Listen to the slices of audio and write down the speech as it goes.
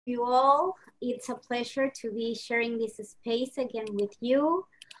You all, it's a pleasure to be sharing this space again with you.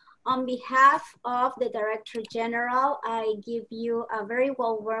 On behalf of the Director General, I give you a very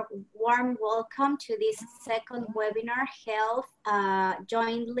warm welcome to this second webinar held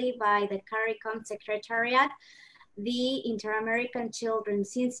jointly by the CARICOM Secretariat, the Inter-American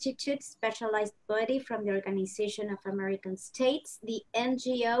Children's Institute, specialized body from the Organization of American States, the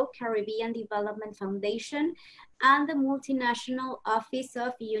NGO Caribbean Development Foundation, and the multinational office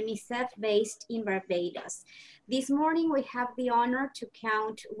of UNICEF based in Barbados. This morning, we have the honor to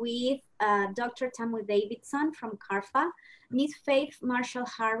count with Dr. Tamu Davidson from CARFA, Ms. Faith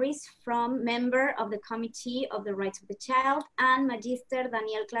Marshall-Harris, member of the Committee of the Rights of the Child, and Magister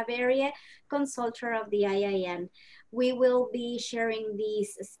Daniel Claverie, consultor of the IIN. We will be sharing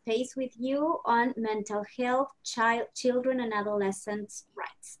this space with you on mental health, children and adolescents'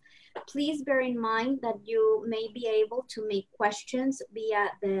 rights. Please bear in mind that you may be able to make questions via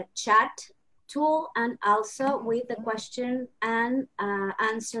the chat tool and also with the question and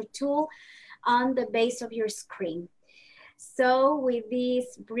answer tool on the base of your screen. So with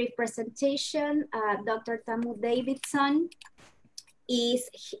this brief presentation, Dr. Tamu Davidson is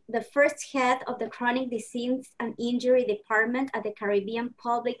the first head of the Chronic Disease and Injury Department at the Caribbean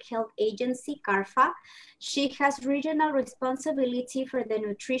Public Health Agency, CARFA. She has regional responsibility for the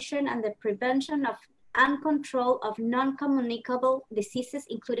nutrition and the prevention of and control of non-communicable diseases,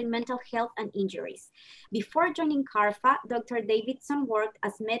 including mental health and injuries. Before joining CARFA, Dr. Davidson worked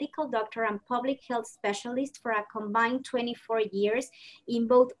as medical doctor and public health specialist for a combined 24 years in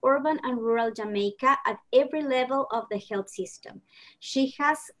both urban and rural Jamaica at every level of the health system. She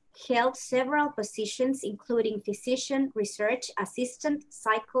has held several positions, including physician, research assistant,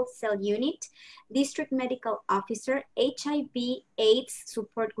 cycle cell unit, district medical officer, HIV/AIDS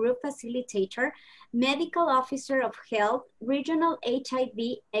support group facilitator, medical officer of health, regional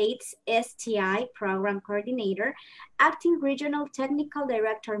HIV/AIDS STI program coordinator, acting regional technical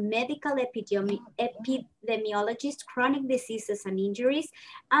director, medical epidemiologist, chronic diseases and injuries,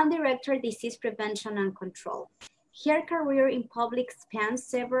 and director, disease prevention and control. Her career in public spans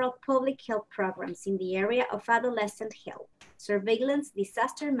several public health programs in the area of adolescent health, surveillance,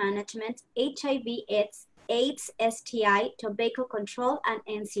 disaster management, HIV/AIDS, STI, tobacco control, and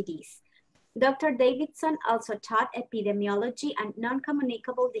NCDs. Dr. Davidson also taught epidemiology and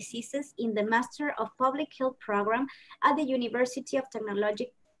non-communicable diseases in the Master of Public Health program at the University of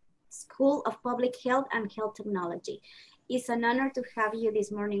Technology School of Public Health and Health Technology. It's an honor to have you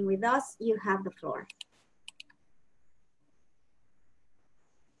this morning with us. You have the floor.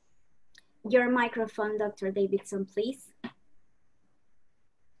 Your microphone, Dr. Davidson, please.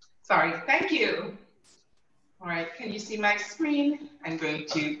 Sorry, thank you. All right, can you see my screen? I'm going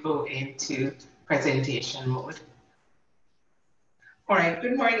to go into presentation mode. All right,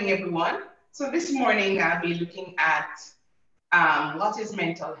 good morning, everyone. So this morning, I'll be looking at what is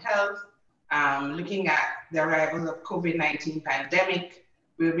mental health, looking at the arrival of COVID-19 pandemic.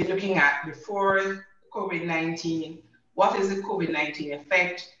 We'll be looking at before COVID-19, what is the COVID-19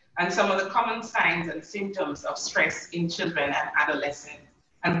 effect, and some of the common signs and symptoms of stress in children and adolescents,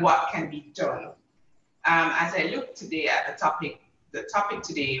 and what can be done. As I look today at the topic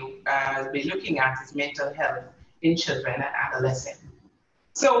today I'll be looking at is mental health in children and adolescents.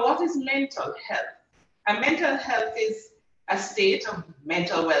 So what is mental health? And mental health is a state of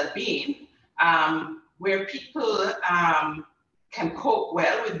mental well-being where people can cope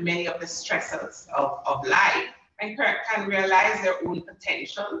well with many of the stresses of life and can realize their own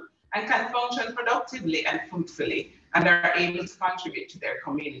potential and can function productively and fruitfully and are able to contribute to their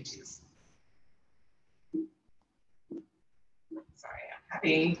communities. Sorry, I'm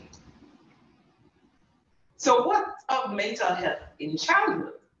having. So what of mental health in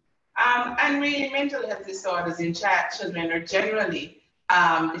childhood? And really mental health disorders in children are generally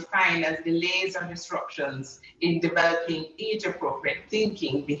defined as delays or disruptions in developing age-appropriate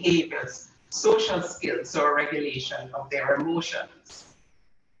thinking, behaviors, social skills, or regulation of their emotions.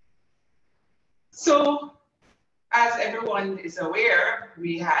 So, as everyone is aware,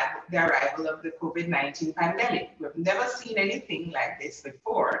 we had the arrival of the COVID-19 pandemic. We've never seen anything like this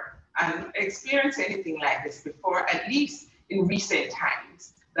before and experienced anything like this before, at least in recent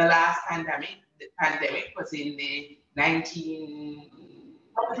times. The last pandemic was in the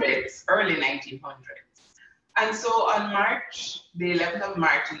 1900s, early 1900s. And so on the 11th of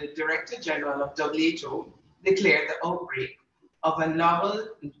March, the Director General of WHO declared the outbreak of a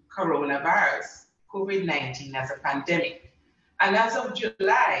novel coronavirus, COVID-19, as a pandemic. And as of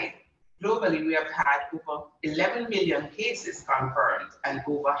July, globally, we have had over 11 million cases confirmed and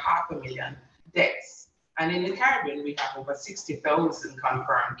over 500,000 deaths. And in the Caribbean, we have over 60,000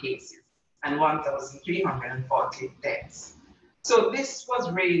 confirmed cases and 1,340 deaths. So this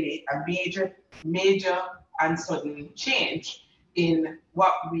was really a major and sudden change in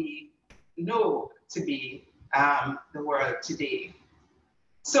what we know to be the world today.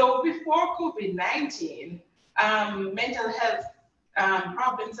 So before COVID-19, mental health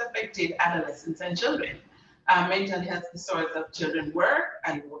problems affected adolescents and children. Mental health disorders of children were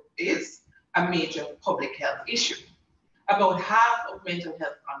and is a major public health issue. About half of mental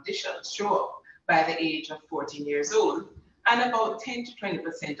health conditions show up by the age of 14 years old, and about 10 to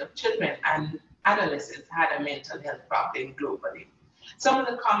 20% of children and adolescents had a mental health problem globally. Some of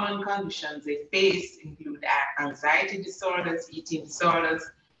the common conditions they face include anxiety disorders, eating disorders,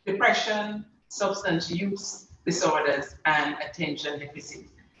 depression, substance use disorders, and attention deficit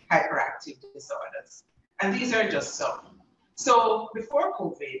hyperactive disorders. And these are just some. So before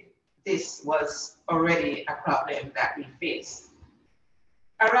COVID, this was already a problem that we faced.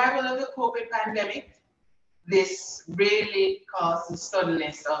 Arrival of the COVID pandemic, this really caused the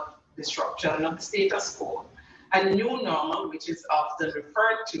suddenness of disruption of the status quo. A new normal, which is often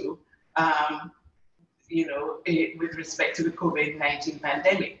referred to, with respect to the COVID-19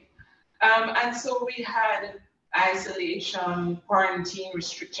 pandemic. And so we had isolation, quarantine,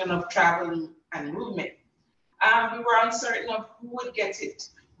 restriction of travel and movement. We were uncertain of who would get it,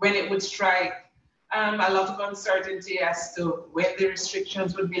 when it would strike, a lot of uncertainty as to when the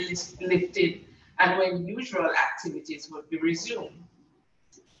restrictions would be lifted and when usual activities would be resumed.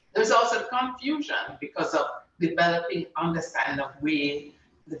 There's also confusion because of developing understanding of way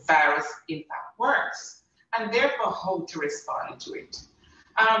the virus impact works, and therefore how to respond to it.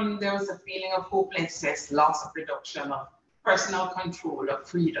 There was a feeling of hopelessness, loss of reduction of personal control, of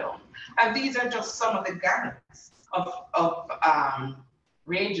freedom. And these are just some of the gamuts of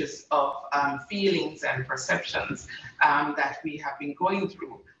ranges of feelings and perceptions that we have been going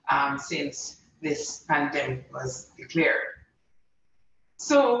through since this pandemic was declared.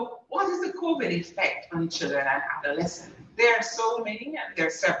 So what is the COVID effect on children and adolescents? There are so many, and there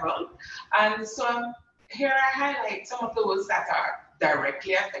are several. And so here I highlight some of those that are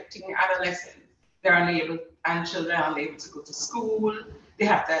directly affecting adolescents. They're unable, and children are unable to go to school. They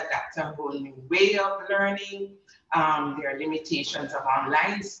have to adapt to a whole new way of learning. There are limitations of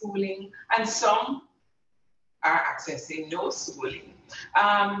online schooling, and some are accessing no schooling.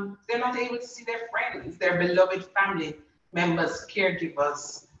 They're not able to see their friends, their beloved family members,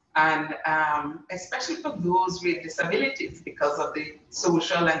 caregivers, and especially for those with disabilities because of the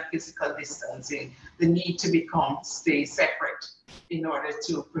social and physical distancing, the need to stay separate in order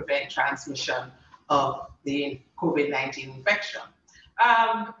to prevent transmission of the COVID-19 infection.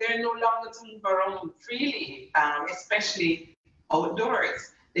 They're no longer to move around freely, especially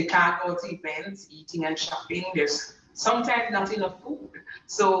outdoors. They can't go to events, eating and shopping. There's sometimes not enough food.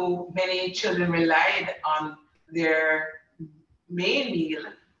 So many children relied on their main meal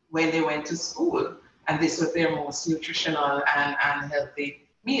when they went to school. And this was their most nutritional and healthy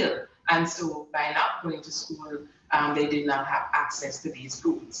meal. And so by not going to school, they did not have access to these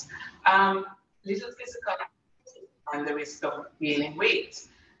foods. Little physical activity and the risk of gaining weight.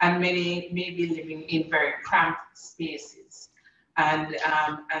 And many may be living in very cramped spaces. And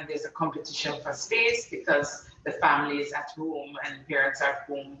there's a competition for space because the family is at home and parents are at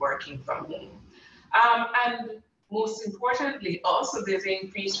home working from home. And most importantly, also there's an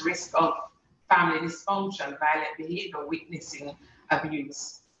increased risk of family dysfunction, violent behavior, witnessing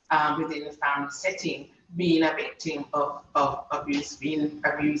abuse within the family setting, being a victim of abuse, being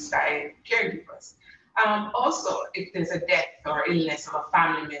abused by caregivers. Also, if there's a death or illness of a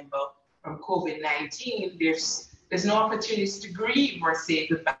family member from COVID-19, there's no opportunities to grieve or say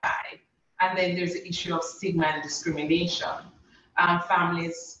goodbye. And then there's the issue of stigma and discrimination.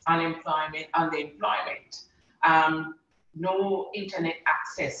 Families, unemployment, underemployment, no internet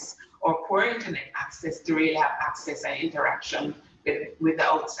access or poor internet access to really have access and interaction with the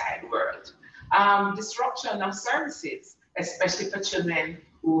outside world. Disruption of services, especially for children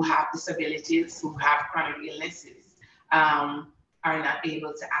who have disabilities, who have chronic illnesses, are not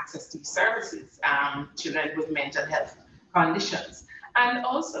able to access these services, children with mental health conditions. And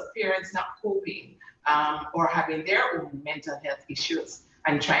also parents not coping or having their own mental health issues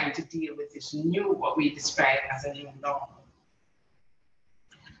and trying to deal with this new, what we describe as a new normal.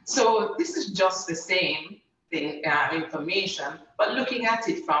 So this is just the same thing, information, but looking at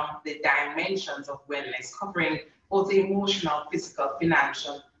it from the dimensions of wellness, covering both the emotional, physical,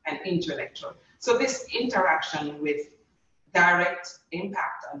 financial, and intellectual. So this interaction with direct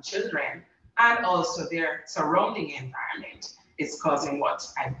impact on children and also their surrounding environment is causing what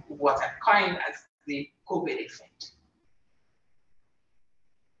I've coined as the COVID effect.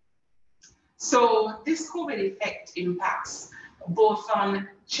 So this COVID effect impacts both on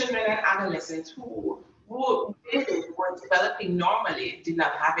children and adolescents who were developing normally, did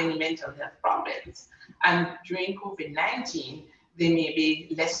not have any mental health problems. And during COVID-19, they may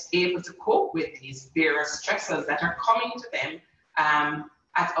be less able to cope with these various stressors that are coming to them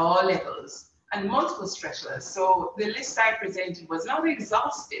at all levels, and multiple stressors. So the list I presented was not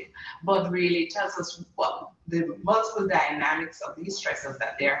exhaustive, but really tells us what the multiple dynamics of these stressors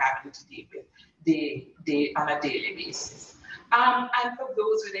that they're having to deal with on a daily basis. And for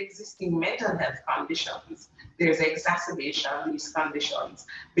those with existing mental health conditions, there's exacerbation of these conditions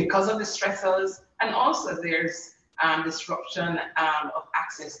because of the stressors, and also there's disruption of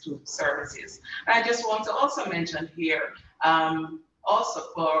access to services. And I just want to also mention here, also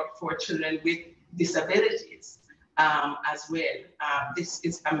for children with disabilities as well, this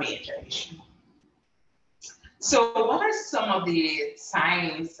is a major issue. So what are some of the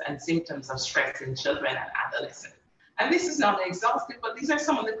signs and symptoms of stress in children and adolescents? And this is not exhaustive, but these are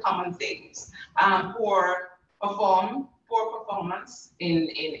some of the common things. Poor performance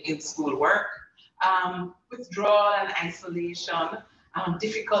in schoolwork, withdrawal and isolation,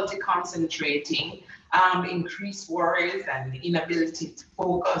 difficulty concentrating, increased worries and inability to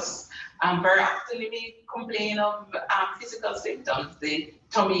focus. Very often we may complain of physical symptoms, the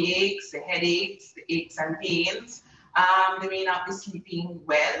tummy aches, the headaches, the aches and pains. They may not be sleeping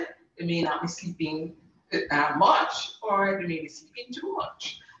well, they may not be sleeping much, or they may be sleeping too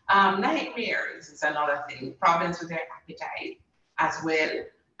much. Nightmares is another thing, problems with their appetite as well.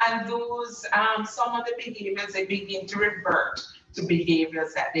 And those, some of the behaviors, they begin to revert to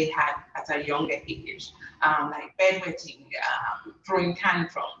behaviors that they had at a younger age, like bedwetting, throwing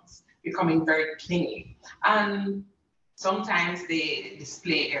tantrums, becoming very clingy. And sometimes they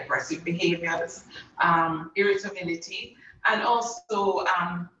display aggressive behaviors, irritability, and also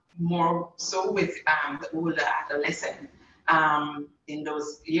more so with the older adolescent. In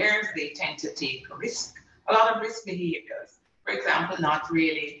those years, they tend to take a lot of risk behaviors. For example, not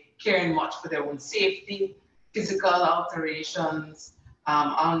really caring much for their own safety, physical alterations,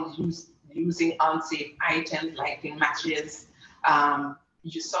 using unsafe items like matches,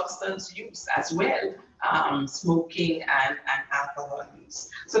 substance use as well, smoking and alcohol use.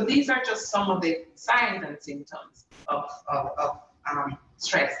 So these are just some of the signs and symptoms of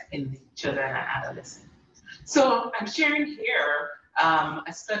stress in the children and adolescents. So I'm sharing here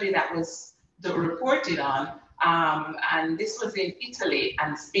a study that was reported on, and this was in Italy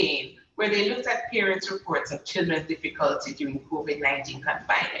and Spain, where they looked at parents' reports of children's difficulty during COVID-19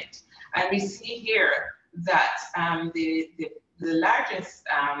 confinement. And we see here that the largest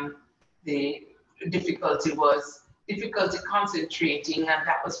the difficulty was difficulty concentrating, and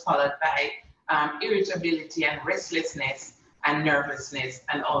that was followed by irritability and restlessness and nervousness,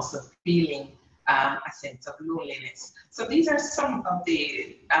 and also feeling a sense of loneliness. So these are some of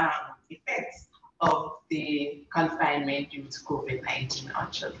the effects of the confinement due to COVID-19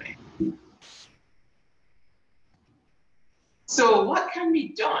 on children. So what can be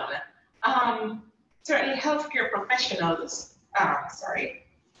done? Certainly healthcare professionals,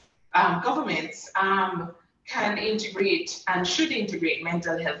 governments can integrate and should integrate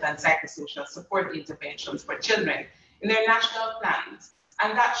mental health and psychosocial support interventions for children in their national plans.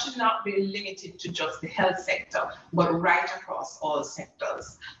 And that should not be limited to just the health sector, but right across all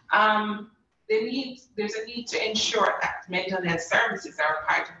sectors. There's a need to ensure that mental health services are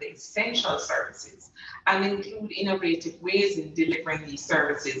part of the essential services and include innovative ways in delivering these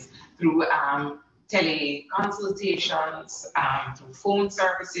services through teleconsultations, through phone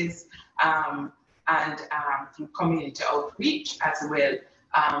services, and through community outreach as well,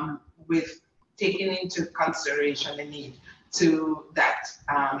 with taking into consideration the need to that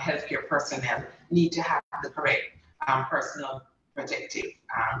healthcare personnel need to have the correct personal protective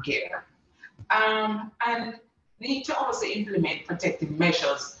gear. And need to also implement protective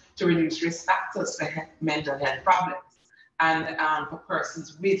measures to reduce risk factors for mental health problems and for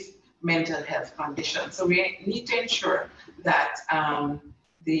persons with mental health conditions. So we need to ensure that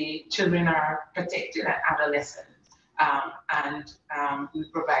the children are protected and adolescents, and we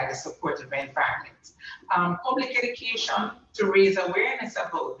provide a supportive environment. Public education to raise awareness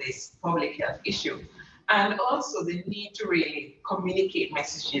about this public health issue, and also the need to really communicate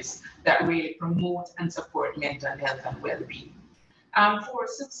messages that really promote and support mental health and well-being. For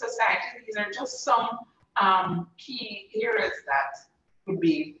society, these are just some key areas that could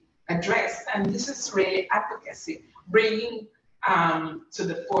be addressed, and this is really advocacy, bringing to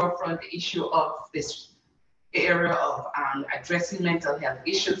the forefront the issue of this area of addressing mental health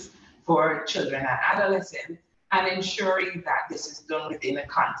issues for children and adolescents, and ensuring that this is done within the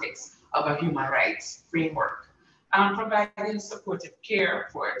context of a human rights framework. Providing supportive care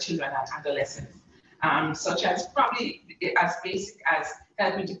for children and adolescents, such as probably as basic as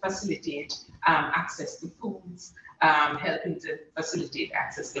helping to facilitate access to foods, helping to facilitate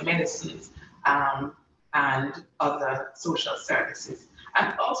access to medicines, and other social services,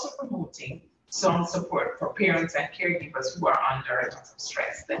 and also promoting some support for parents and caregivers who are under a lot of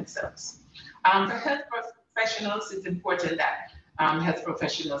stress themselves. For health professionals, it's important that health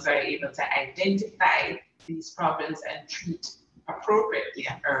professionals are able to identify these problems and treat appropriately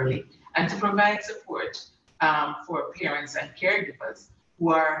and early, and to provide support for parents and caregivers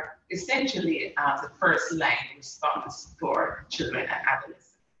who are essentially the first line response for children and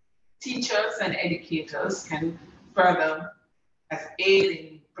adolescents. Teachers and educators can further as aid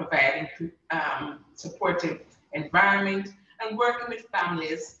in providing supportive environment and working with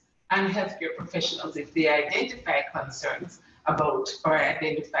families and healthcare professionals if they identify concerns about or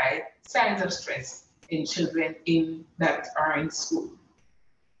identify signs of stress in children that are in school.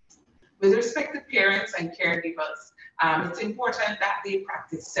 With respect to parents and caregivers, it's important that they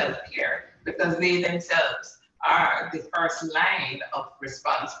practice self-care because they themselves are the first line of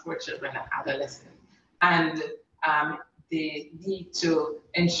response for children and adolescents. And they need to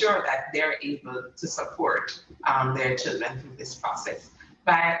ensure that they're able to support their children through this process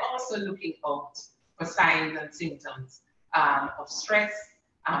by also looking out for signs and symptoms of stress,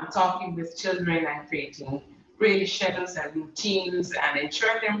 talking with children and creating really schedules and routines and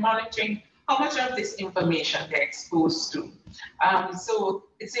ensuring they're monitoring how much of this information they're exposed to. So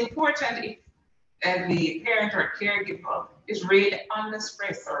it's important if the parent or caregiver is really under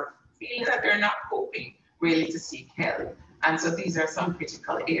stress or feeling that they're not coping, really to seek help. And so these are some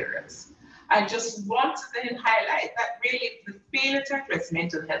critical areas. I just want to then highlight that really the failure to address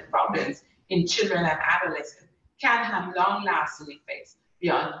mental health problems in children and adolescents can have long-lasting effects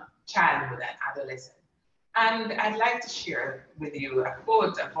beyond childhood and adolescence. And I'd like to share with you a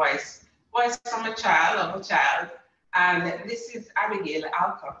quote, a voice from a child, and this is Abigail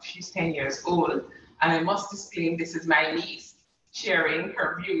Alcock. She's 10 years old, and I must disclaim this is my niece sharing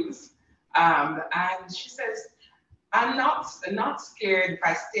her views. And she says, I'm not scared if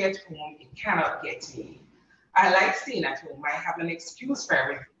I stay at home, it cannot get me. I like staying at home. I have an excuse for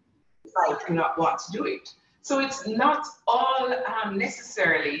everything if I do not want to do it. So it's not all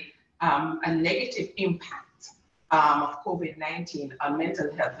necessarily a negative impact of COVID-19 on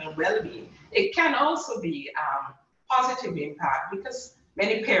mental health and well-being. It can also be positive impact because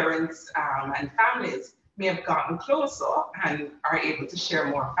many parents and families may have gotten closer and are able to share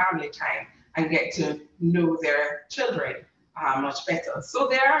more family time and get to know their children much better. So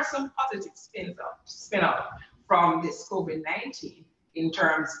there are some positive spin-off from this COVID-19 in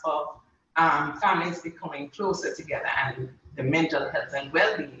terms of families becoming closer together and the mental health and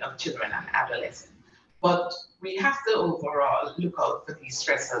well-being of children and adolescents. But we have to overall look out for these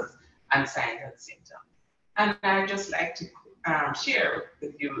stressors and signs and symptoms. And I'd just like to share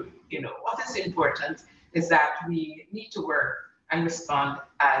with you, what is important is that we need to work and respond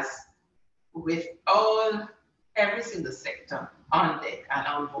as with every single sector on deck and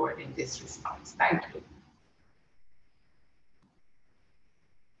on board in this response. Thank you.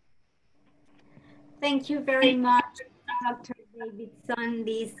 Thank you very much, Dr. Davidson.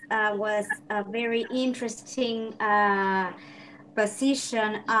 This was a very interesting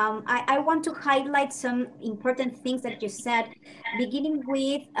position. I want to highlight some important things that you said, beginning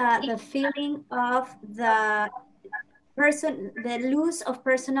with the feeling of the loss of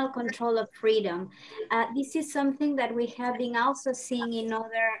personal control of freedom. This is something that we have been also seeing in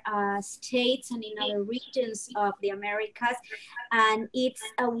other states and in other regions of the Americas. And it's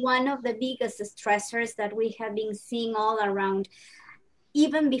one of the biggest stressors that we have been seeing all around.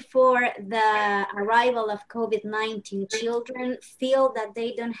 Even before the arrival of COVID-19, children feel that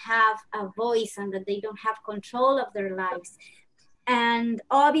they don't have a voice and that they don't have control of their lives. And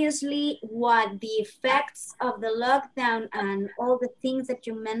obviously, what the effects of the lockdown and all the things that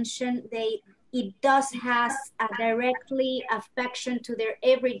you mentioned, it does has a directly affection to their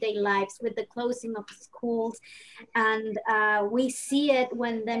everyday lives with the closing of schools. And we see it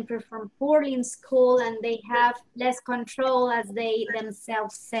when they perform poorly in school and they have less control, as they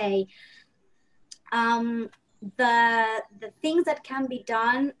themselves say. The things that can be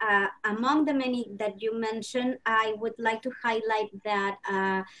done, among the many that you mentioned, I would like to highlight that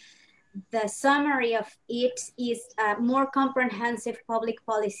the summary of it is more comprehensive public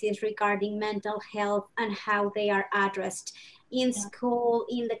policies regarding mental health and how they are addressed. in school,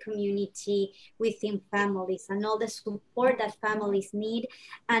 in the community, within families, and all the support that families need.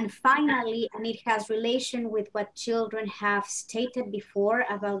 And finally, and it has relation with what children have stated before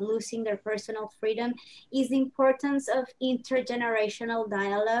about losing their personal freedom, is the importance of intergenerational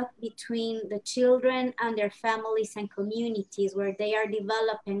dialogue between the children and their families and communities where they are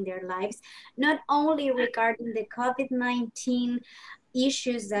developing their lives, not only regarding the COVID-19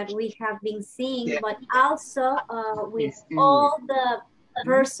 issues that we have been seeing, but also with all the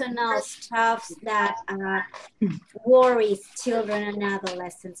personal stuff that worries children and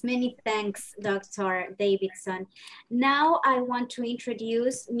adolescents. Many thanks, Dr. Davidson. Now I want to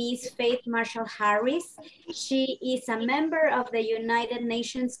introduce Ms. Faith Marshall Harris. She is a member of the United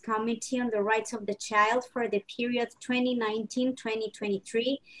Nations Committee on the Rights of the Child for the period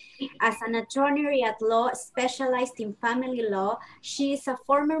 2019-2023. As an attorney at law specialized in family law, she is a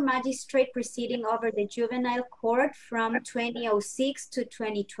former magistrate presiding over the juvenile court from 2006 to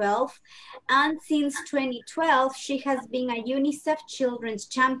 2012. And since 2012, she has been a UNICEF Children's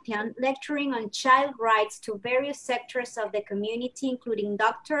Champion, lecturing on child rights to various sectors of the community, including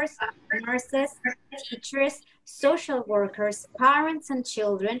doctors, nurses, teachers, social workers, parents, and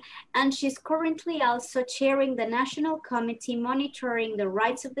children. And she's currently also chairing the National Committee monitoring the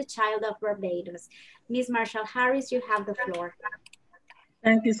rights of the child of Barbados. Ms. Marshall Harris, you have the floor.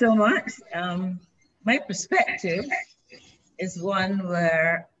 Thank you so much. My perspective is one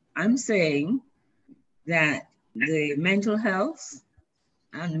where I'm saying that the mental health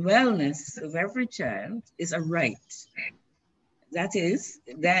and wellness of every child is a right. That is,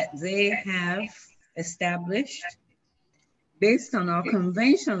 that they have established, based on our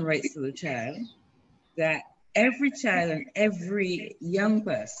conventional rights of the child, that every child and every young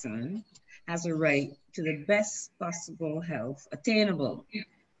person has a right to the best possible health attainable.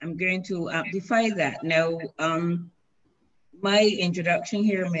 I'm going to amplify that. Now, my introduction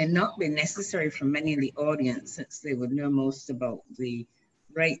here may not be necessary for many in the audience since they would know most about the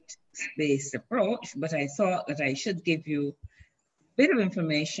rights-based approach, but I thought that I should give you a bit of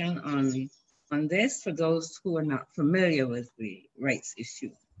information on this for those who are not familiar with the rights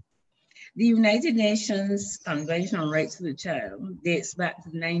issue. The United Nations Convention on Rights of the Child dates back to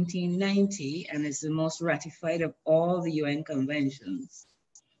 1990 and is the most ratified of all the UN conventions.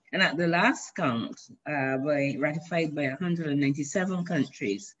 And at the last count, ratified by 197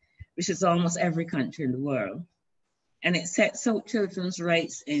 countries, which is almost every country in the world. And it sets out children's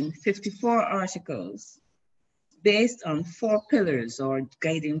rights in 54 articles based on 4 pillars or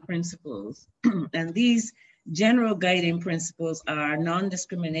guiding principles. And these general guiding principles are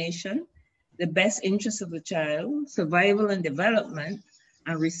non-discrimination, the best interests of the child, survival and development,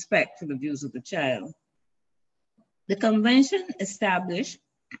 and respect for the views of the child. The convention established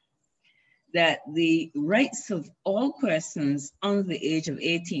that the rights of all persons under the age of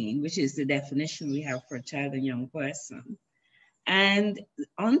 18, which is the definition we have for a child and young person, and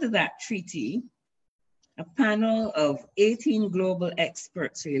under that treaty, a panel of 18 global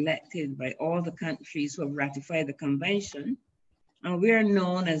experts are elected by all the countries who have ratified the convention, and we are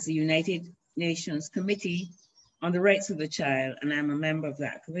known as the United Nations Committee on the Rights of the Child, and I'm a member of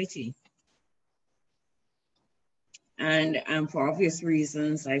that committee. And for obvious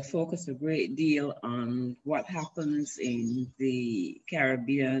reasons, I focus a great deal on what happens in the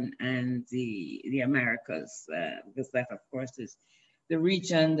Caribbean and the Americas, because that, of course, is the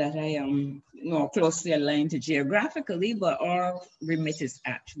region that I am more closely aligned to geographically, but our remit is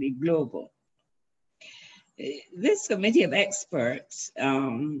actually global. This committee of experts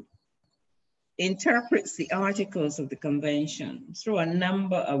interprets the articles of the convention through a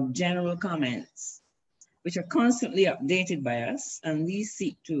number of general comments, which are constantly updated by us, and these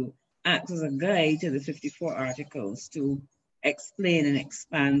seek to act as a guide to the 54 articles to explain and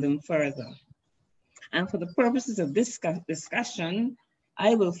expand them further. And for the purposes of this discussion,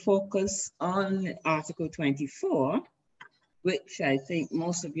 I will focus on Article 24, which I think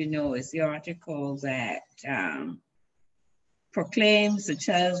most of you know is the article that proclaims the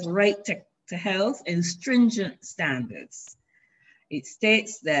child's right to health in stringent standards. It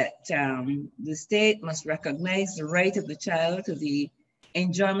states that the state must recognize the right of the child to the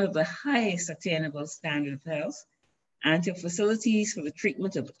enjoyment of the highest attainable standard of health and to facilities for the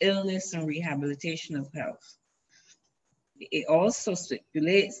treatment of illness and rehabilitation of health. It also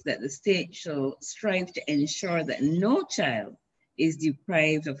stipulates that the state shall strive to ensure that no child is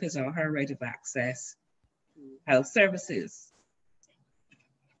deprived of his or her right of access to health services.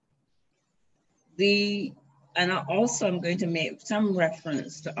 And also I'm going to make some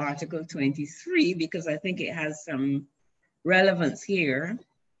reference to Article 23 because I think it has some relevance here.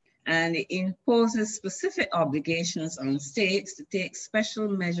 and it imposes specific obligations on states to take special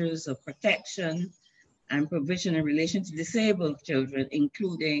measures of protection and provision in relation to disabled children,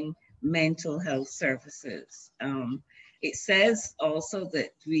 including mental health services. It says also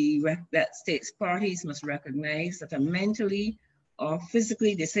that that states parties must recognize that a mentally or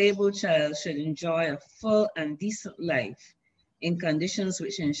physically disabled child should enjoy a full and decent life in conditions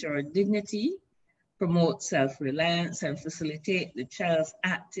which ensure dignity, promote self-reliance, and facilitate the child's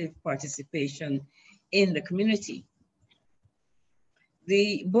active participation in the community.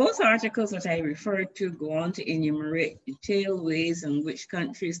 Both articles that I referred to go on to enumerate detailed ways in which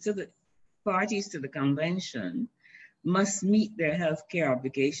parties to the convention must meet their healthcare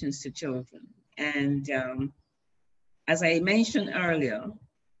obligations to children. And as I mentioned earlier,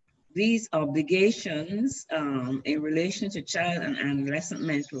 these obligations in relation to child and adolescent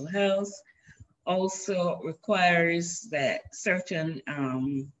mental health also requires that certain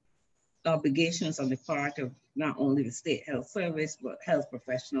obligations on the part of not only the State Health Service, but health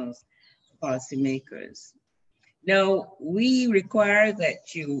professionals, policymakers. Now, we require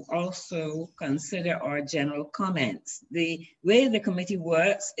that you also consider our general comments. The way the committee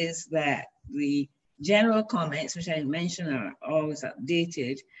works is that the general comments, which I mentioned are always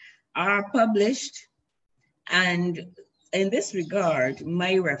updated, are published. And in this regard,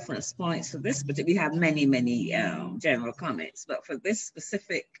 my reference points for this, but we have many, many general comments, but for this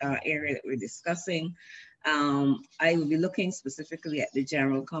specific area that we're discussing, I will be looking specifically at the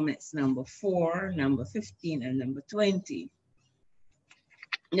general comments number 4, number 15, and number 20.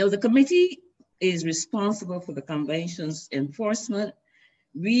 Now, the committee is responsible for the convention's enforcement.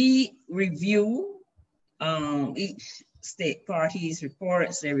 We review each state party's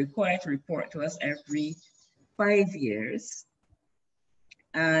reports. They're required to report to us every 5 years.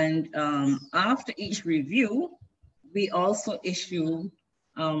 And after each review, we also issue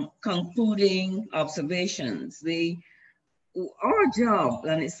concluding observations. Our job,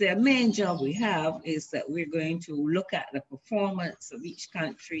 and it's the main job we have, is that we're going to look at the performance of each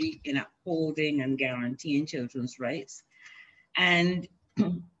country in upholding and guaranteeing children's rights. And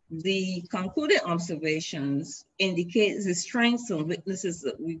the concluded observations indicate the strengths and weaknesses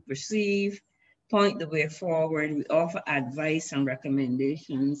that we perceive, point the way forward. We offer advice and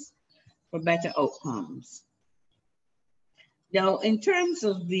recommendations for better outcomes. Now, in terms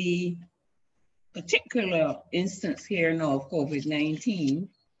of the particular instance here now of COVID-19,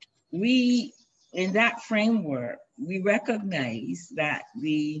 in that framework, we recognize that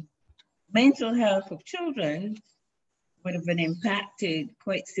the mental health of children would have been impacted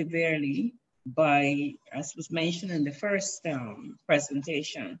quite severely by, as was mentioned in the first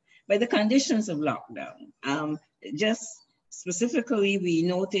presentation, by the conditions of lockdown. Just specifically, we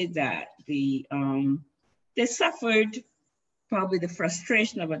noted that they suffered probably the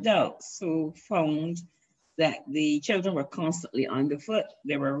frustration of adults who found that the children were constantly underfoot.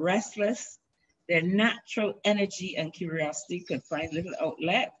 They were restless. Their natural energy and curiosity could find little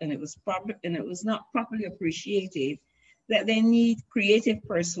outlet, and it was not properly appreciated that they need creative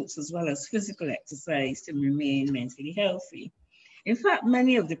pursuits as well as physical exercise to remain mentally healthy. In fact,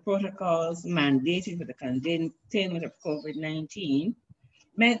 many of the protocols mandated for the containment of COVID-19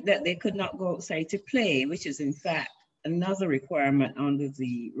 meant that they could not go outside to play, which is in fact another requirement under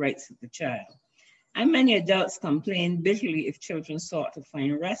the rights of the child. And many adults complained bitterly if children sought to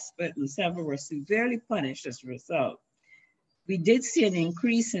find respite, and several were severely punished as a result. We did see an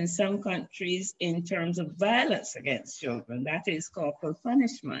increase in some countries in terms of violence against children, that is corporal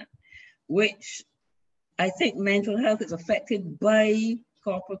punishment, which I think mental health is affected by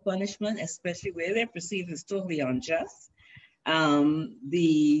corporal punishment, especially where they're perceived as totally unjust.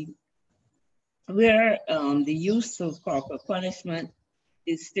 The use of corporal punishment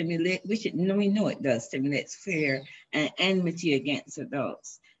is we know it does, stimulates fear and enmity against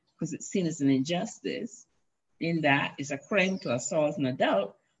adults, because it's seen as an injustice in that it's a crime to assault an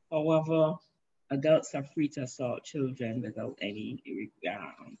adult. However, adults are free to assault children without any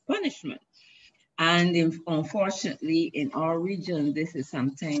punishment. And unfortunately, in our region, this is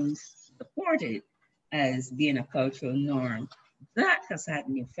sometimes supported as being a cultural norm. That has had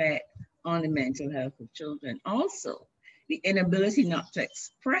an effect on the mental health of children. Also, the inability not to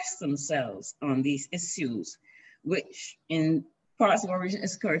express themselves on these issues, which in parts of our region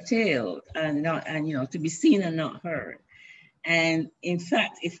is curtailed and to be seen and not heard. And in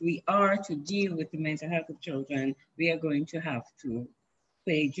fact, if we are to deal with the mental health of children, we are going to have to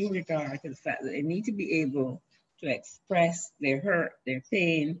pay due regard to the fact that they need to be able to express their hurt, their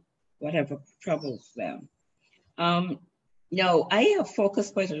pain, whatever troubles them. No, I have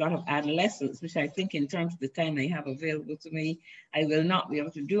focused quite a lot of adolescents, which I think in terms of the time I have available to me, I will not be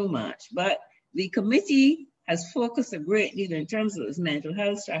able to do much. But the committee has focused a great deal in terms of its mental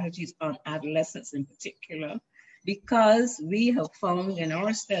health strategies on adolescents in particular, because we have found in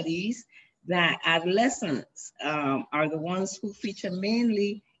our studies that adolescents are the ones who feature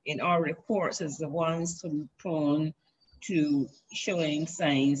mainly in our reports as the ones who are prone to showing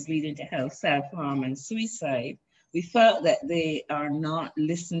signs leading to health, self-harm, and suicide. We felt that they are not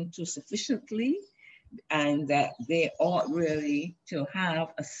listened to sufficiently and that they ought really to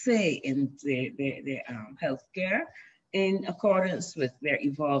have a say in their health care in accordance with their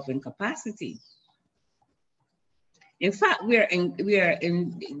evolving capacity. In fact,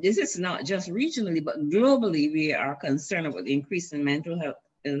 this is not just regionally, but globally, we are concerned about the increase in mental health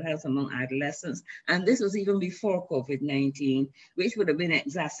among adolescents. And this was even before COVID-19, which would have been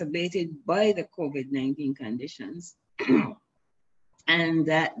exacerbated by the COVID-19 conditions. And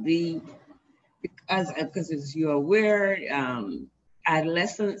that because as you're aware,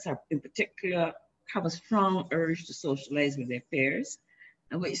 adolescents are in particular have a strong urge to socialize with their peers,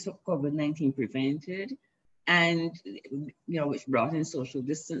 and which COVID-19 prevented, and which brought in social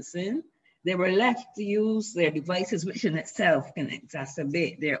distancing. They were left to use their devices, which in itself can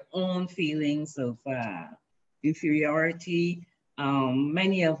exacerbate their own feelings of inferiority.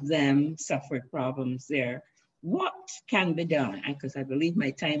 Many of them suffered problems there. What can be done? Because I believe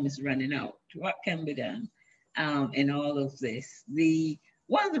my time is running out. What can be done in all of this?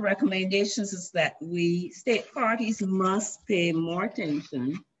 One of the recommendations is that state parties must pay more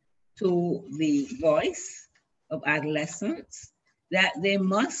attention to the voice of adolescents, that they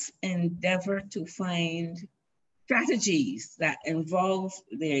must endeavor to find strategies that involve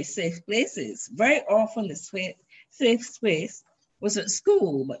their safe places. Very often the safe space was at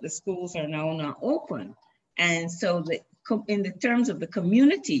school, but the schools are now not open. And so in the terms of the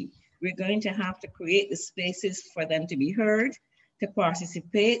community, we're going to have to create the spaces for them to be heard, to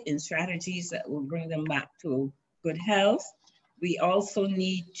participate in strategies that will bring them back to good health. We also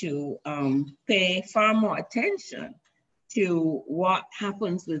need to pay far more attention to what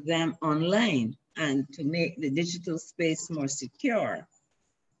happens with them online and to make the digital space more secure.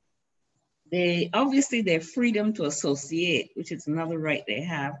 Obviously their freedom to associate, which is another right they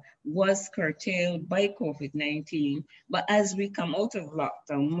have, was curtailed by COVID-19. But as we come out of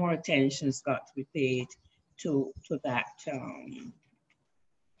lockdown, more attention's got to be paid to that,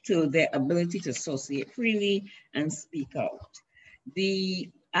 to their ability to associate freely and speak out. The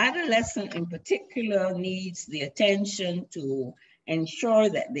adolescent in particular needs the attention to ensure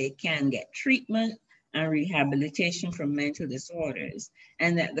that they can get treatment and rehabilitation from mental disorders,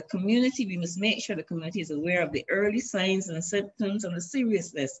 and that the community, we must make sure the community is aware of the early signs and symptoms and the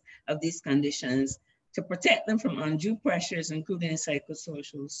seriousness of these conditions to protect them from undue pressures, including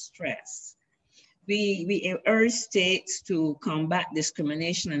psychosocial stress. We urge states to combat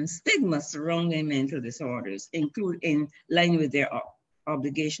discrimination and stigma surrounding mental disorders, in line with their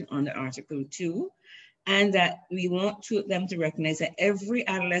obligation under Article 2, and that we want them to recognize that every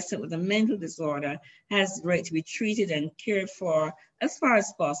adolescent with a mental disorder has the right to be treated and cared for as far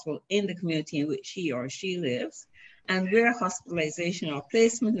as possible in the community in which he or she lives. And where hospitalization or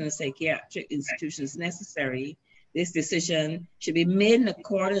placement in a psychiatric institution is necessary, this decision should be made in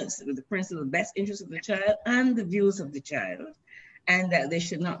accordance with the principle of best interest of the child and the views of the child, and that there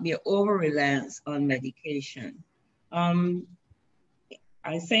should not be an over-reliance on medication.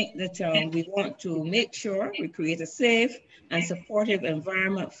 I think that we want to make sure we create a safe and supportive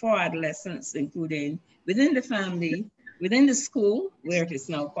environment for adolescents, including within the family, within the school, where it is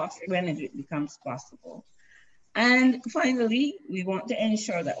now possible, when it becomes possible. And finally, we want to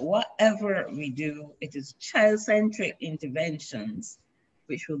ensure that whatever we do, it is child-centric interventions,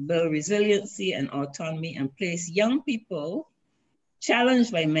 which will build resiliency and autonomy and place young people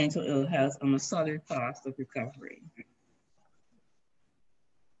challenged by mental ill health on a solid path of recovery.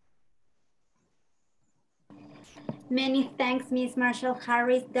 Many thanks, Ms. Marshall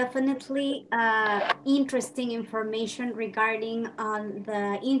Harris. Definitely interesting information regarding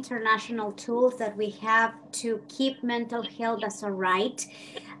the international tools that we have to keep mental health as a right,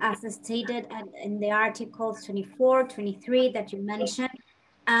 as stated in the articles 24, 23 that you mentioned.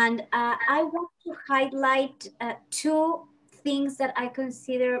 And I want to highlight two things that I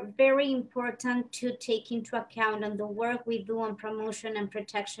consider very important to take into account on the work we do on promotion and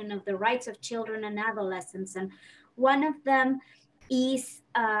protection of the rights of children and adolescents. And one of them is,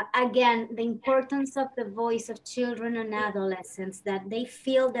 again, the importance of the voice of children and adolescents, that they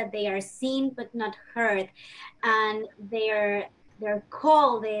feel that they are seen but not heard, and their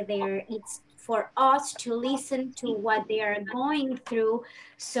call, it's for us to listen to what they are going through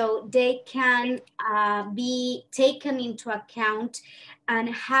so they can be taken into account, and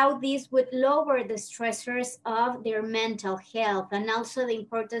how this would lower the stressors of their mental health, and also the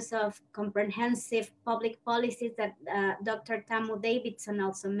importance of comprehensive public policies that Dr. Tamu Davidson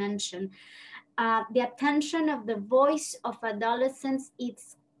also mentioned. The attention of the voice of adolescents,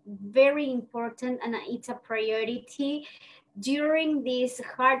 it's very important and it's a priority during these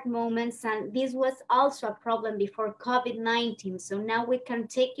hard moments. And this was also a problem before COVID-19. So now we can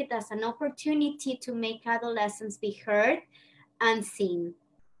take it as an opportunity to make adolescents be heard and seen.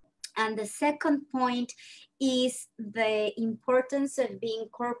 And the second point is the importance of being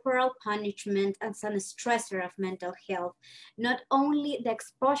corporal punishment as a stressor of mental health. Not only the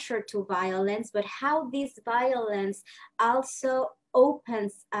exposure to violence, but how this violence also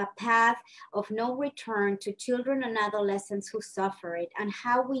opens a path of no return to children and adolescents who suffer it, and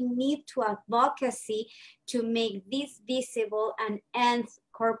how we need to advocacy to make this visible and end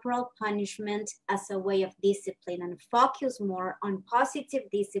corporal punishment as a way of discipline, and focus more on positive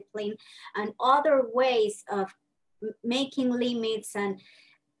discipline and other ways of making limits and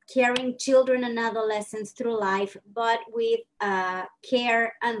carrying children and adolescents through life, but with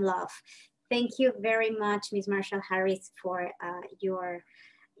care and love. Thank you very much, Ms. Marshall Harris, for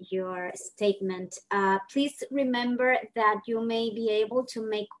your statement. Please remember that you may be able to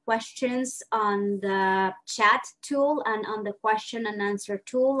make questions on the chat tool and on the question and answer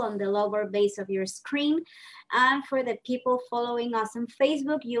tool on the lower base of your screen. And for the people following us on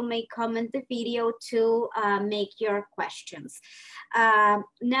Facebook, you may comment the video to make your questions.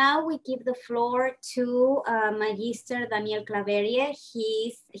 Now we give the floor to Magister Daniel Claverie.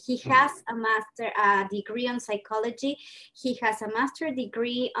 He has a degree on psychology. He has a master's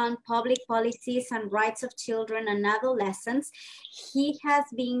degree on public policies and rights of children and adolescents. He has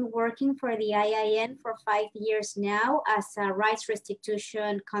been working for the IIN for 5 years now as a rights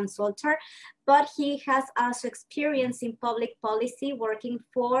restitution consultant, but he has also experience in public policy working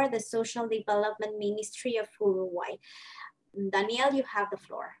for the Social Development Ministry of Uruguay. Daniel, you have the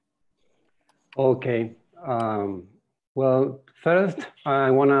floor. Okay. Well, first,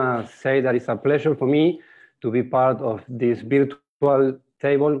 I want to say that it's a pleasure for me to be part of this virtual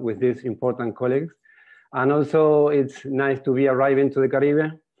table with these important colleagues. And also, it's nice to be arriving to the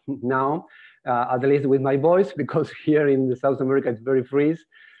Caribbean now, at least with my voice, because here in the South America, it's very freeze.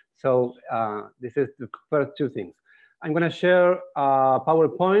 So this is the first two things. I'm going to share a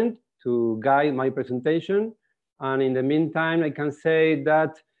PowerPoint to guide my presentation. And in the meantime, I can say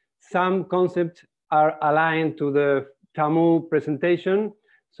that some concepts are aligned to the TAMU presentation.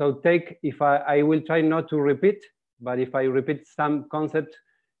 So I will try not to repeat, but if I repeat some concept,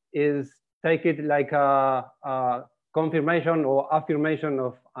 take it like a confirmation or affirmation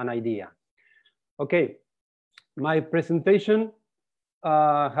of an idea. Okay, my presentation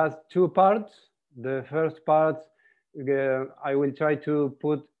has two parts. The first part, I will try to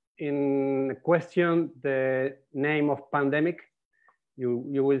put in question the name of pandemic,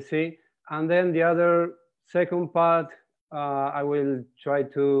 you will see. And then the other second part, I will try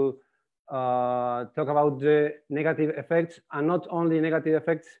to talk about the negative effects, and not only negative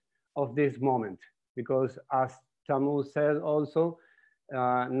effects of this moment, because as Tamu said also,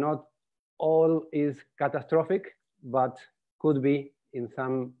 not all is catastrophic, but could be in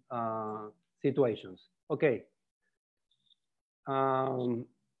some situations. Okay.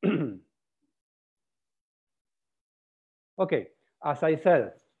 Okay, as I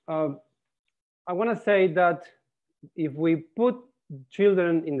said, I want to say that if we put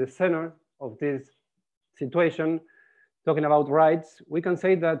children in the center of this situation, talking about rights, we can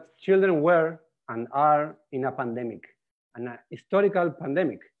say that children were and are in a pandemic, an historical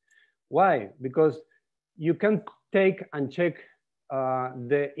pandemic. Why? Because you can take and check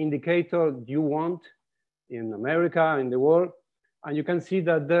the indicator you want in America, in the world, and you can see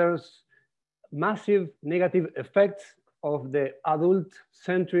that there's massive negative effects of the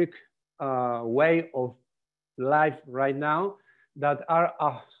adult-centric way of life right now that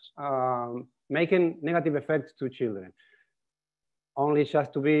are making negative effects to children. Only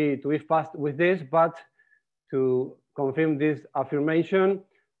just to be fast with this, but to confirm this affirmation,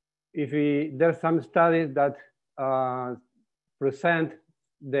 there's some studies that present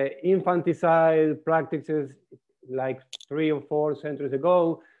the infanticide practices like 3 or 4 centuries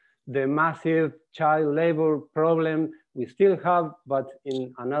ago, the massive child labor problem we still have, but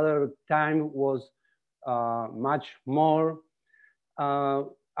in another time was much more.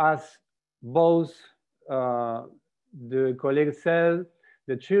 As both the colleagues said,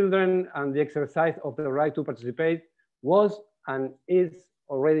 the children and the exercise of the right to participate was and is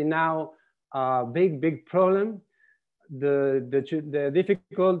already now a big problem. The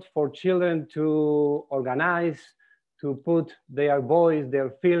difficult for children to organize, to put their voice,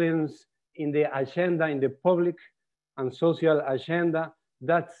 their feelings in the agenda, in the public and social agenda.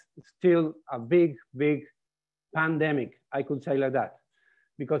 That's still a big pandemic, I could say like that,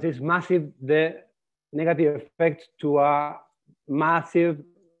 because it's massive, the negative effect to a massive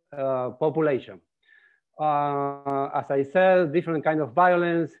population. As I said, different kind of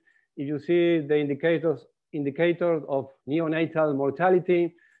violence. If you see the indicators of neonatal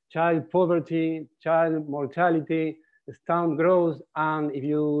mortality, child poverty, child mortality, stunt growth, and if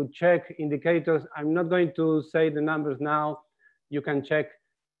you check indicators, I'm not going to say the numbers now, you can check.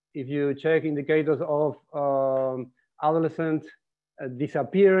 If you check indicators of adolescent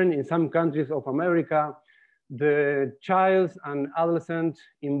disappearing in some countries of America, the child and adolescent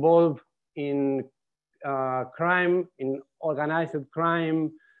involved in crime, in organized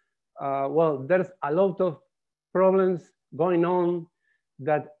crime. Well, there's a lot of problems going on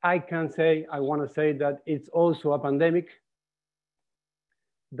that I want to say that it's also a pandemic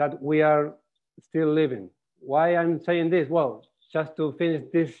that we are still living. Why I'm saying this? Well, just to finish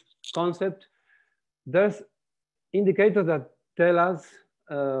this concept, there's indicators that tell us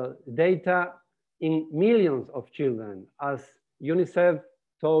data in millions of children, as UNICEF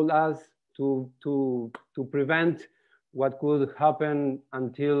told us to prevent what could happen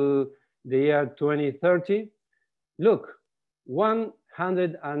until the year 2030. Look,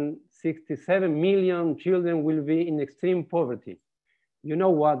 167 million children will be in extreme poverty. You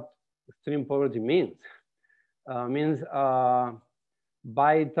know what extreme poverty means? Means a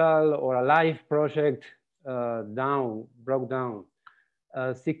vital or a life project broke down.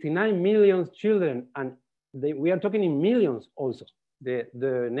 69 million children, and we are talking in millions also, the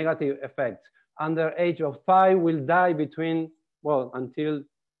negative effects. Under age of 5 will die until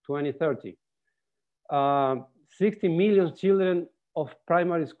 2030. 60 million children of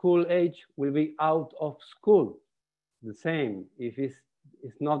primary school age will be out of school. The same, if it's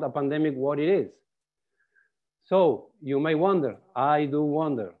not a pandemic, what it is. So you may wonder, I do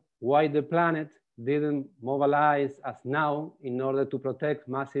wonder, why the planet didn't mobilize us now in order to protect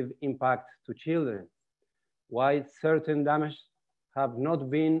massive impact to children. Why certain damage have not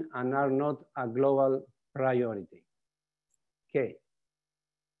been and are not a global priority. Okay.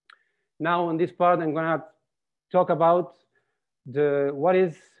 Now on this part, I'm gonna talk about what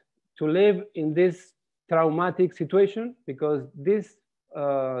is to live in this traumatic situation, because this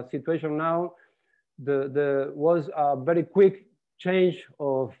situation now, was a very quick change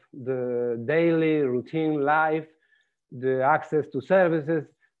of the daily routine life, the access to services,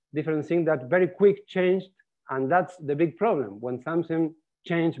 different things that very quick changed. And that's the big problem. When something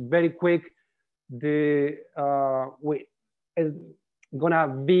changed very quick, it's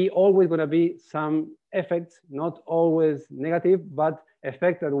always gonna be some effects, not always negative, but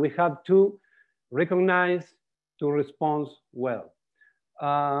effects that we have to recognize to respond well.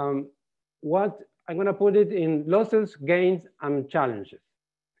 What I'm gonna put it in losses, gains, and challenges.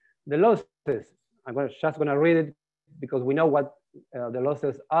 The losses, just gonna read it because we know what the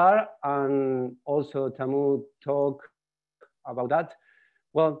losses are, and also Tamu talked about that.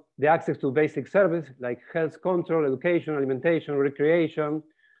 Well, the access to basic service like health control, education, alimentation, recreation,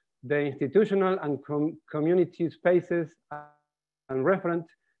 the institutional and community spaces and referent.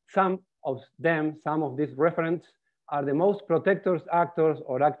 Some of these referents are the most protectors, actors,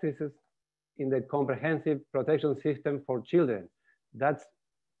 or actresses in the comprehensive protection system for children. That's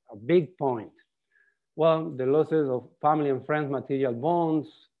a big point. Well, the losses of family and friends, material bonds,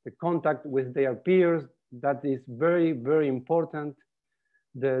 the contact with their peers, that is very important.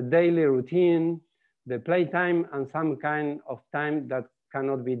 The daily routine, the playtime, and some kind of time that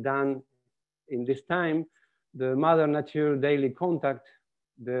cannot be done in this time, the mother nature daily contact,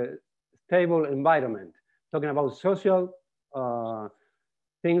 the stable environment, talking about social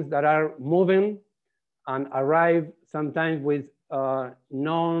things that are moving and arrive sometimes with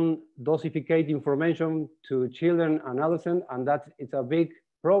non-dosified information to children and adolescents, and it's a big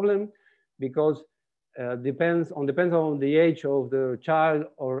problem because depends on the age of the child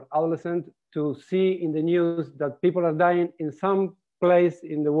or adolescent to see in the news that people are dying in some place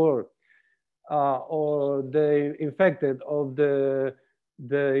in the world, or the infected, of the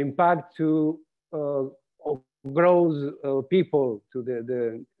impact to grows people, to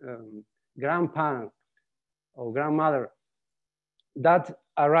the grandparent or grandmother, that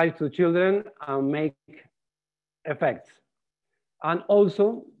arrive to children and make effects. And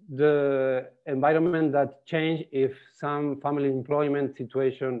also the environment that change if some family employment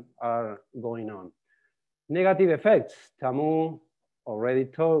situation are going on. Negative effects, Tamu already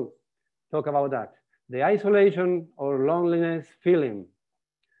told, talk about that. The isolation or loneliness feeling,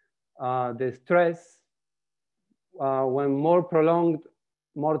 the stress, when more prolonged,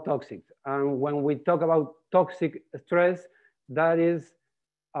 more toxic. And when we talk about toxic stress, that is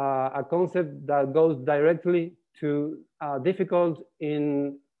a concept that goes directly to difficult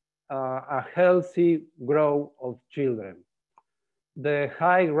in a healthy growth of children. The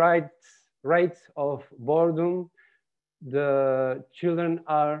high rates of boredom, the children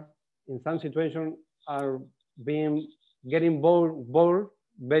are, in some situations, are getting bored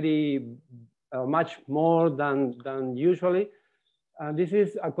very much more than usually. And this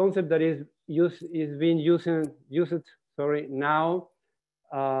is a concept that is being used now,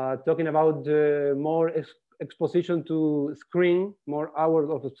 talking about more exposition to screen, more hours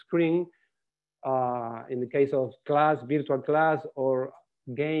of screen, in the case of virtual class or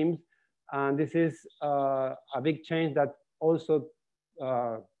games. And this is a big change that also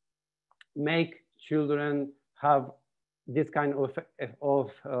make children have this kind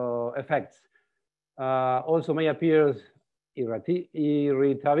of effects. Also may appear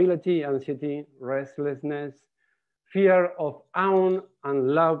irritability, anxiety, restlessness, fear of own and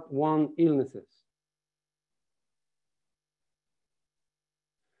loved one illnesses.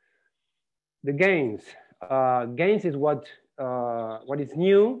 The gains. Gains is what is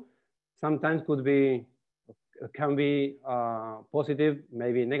new. Sometimes can be positive,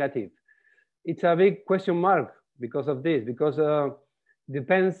 maybe negative. It's a big question mark because of this, because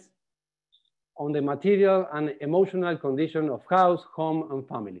depends on the material and emotional condition of house, home, and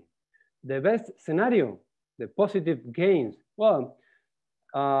family. The best scenario, the positive gains, well,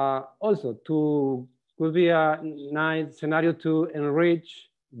 also could be a nice scenario to enrich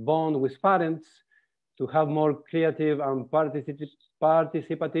bond with parents, to have more creative and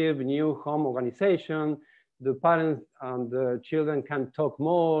participative new home organization. The parents and the children can talk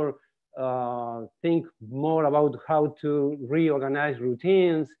more, think more about how to reorganize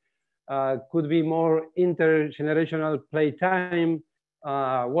routines, could be more intergenerational playtime.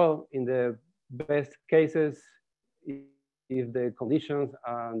 Well, in the best cases, if the conditions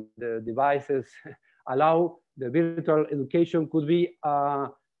and the devices allow, the virtual education could be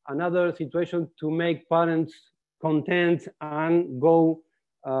another situation to make parents content and go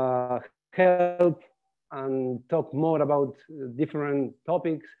help and talk more about different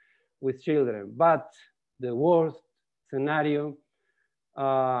topics with children. But the worst scenario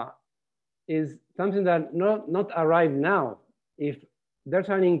is something that not arrive now. If there's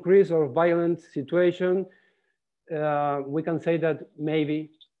an increase of violent situation, we can say that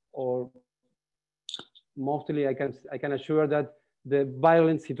maybe, or mostly I can assure that the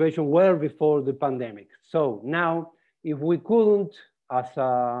violent situation were before the pandemic. So now, if we couldn't, as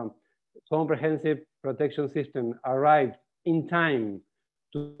a comprehensive protection system, arrive in time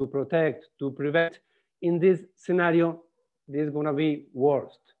to protect, to prevent, in this scenario, this is gonna be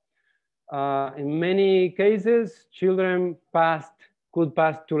worst. In many cases, children could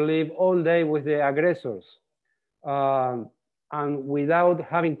pass to live all day with the aggressors, and without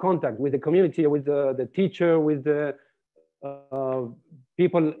having contact with the community, with the teacher, with the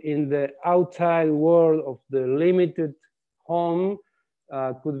people in the outside world of the limited home,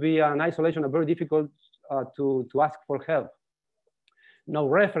 could be an isolation, very difficult to ask for help. No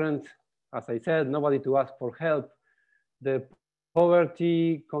reference, as I said, nobody to ask for help. The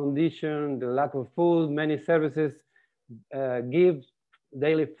poverty condition, the lack of food, many services give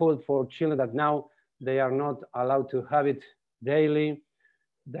daily food for children that now they are not allowed to have it daily.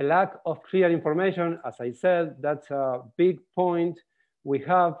 The lack of clear information, as I said, that's a big point. We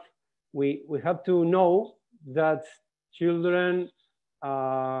have to know that children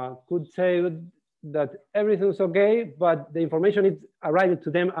could say that everything's okay, but the information is arriving to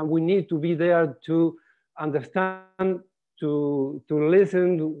them, and we need to be there to understand, to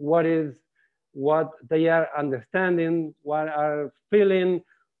listen what they are understanding, what are feeling,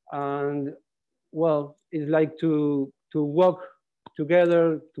 and well, it's like to work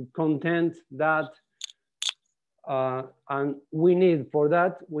together to content that, and we need for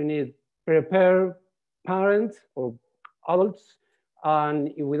that, we need prepare parents or adults, and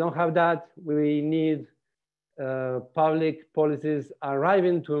if we don't have that, we need public policies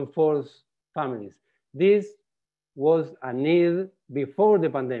arriving to enforce families. This was a need before the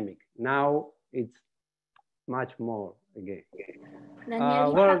pandemic. Now it's much more again.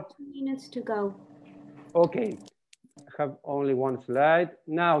 Daniel, you have 2 minutes to go. Okay, I have only one slide.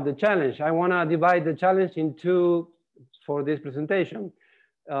 Now the challenge, I wanna divide the challenge in two for this presentation.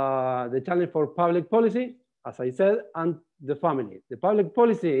 The challenge for public policy, as I said, and the family. The public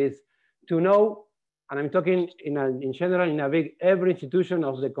policy is to know And I'm talking in general in every institution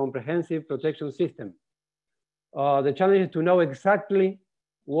of the comprehensive protection system. The challenge is to know exactly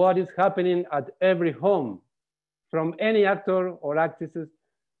what is happening at every home from any actor or actresses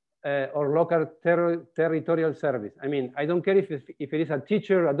or local territorial service. I mean, I don't care if it is a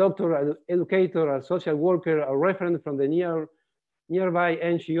teacher, a doctor, an educator, a social worker, a referent from the nearby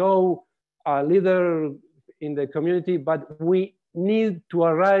NGO, a leader in the community, but we need to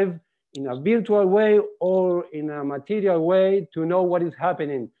arrive in a virtual way or in a material way to know what is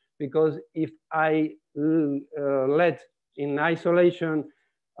happening. Because if I let in isolation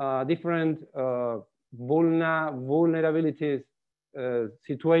different vulnerabilities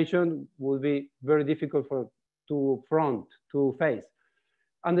situation will be very difficult to face.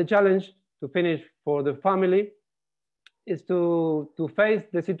 And the challenge to finish for the family is to face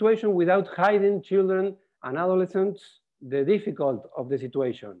the situation without hiding children and adolescents the difficult of the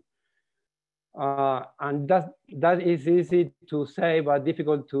situation. And that is easy to say, but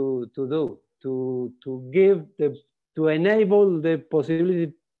difficult to do, to enable the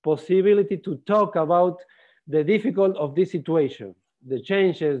possibility to talk about the difficult of this situation, the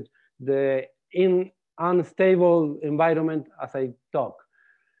changes, the unstable environment as I talk.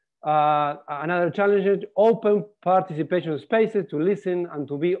 Another challenge is open participation spaces to listen and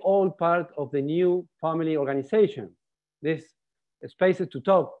to be all part of the new family organization. These spaces to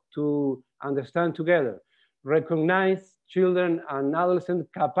talk, to understand together, recognize children and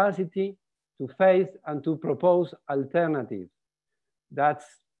adolescent capacity to face and to propose alternatives. That's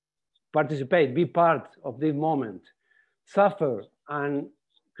participate, be part of this moment, suffer and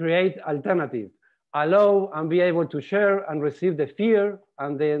create alternatives, allow and be able to share and receive the fear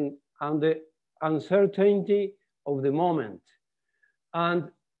and the uncertainty of the moment. And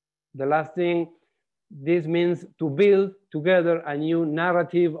the last thing, this means to build together a new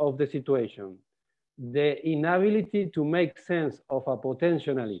narrative of the situation. The inability to make sense of a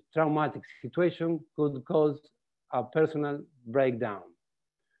potentially traumatic situation could cause a personal breakdown.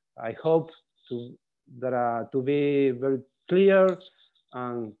 I hope to be very clear,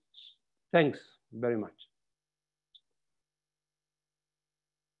 and thanks very much.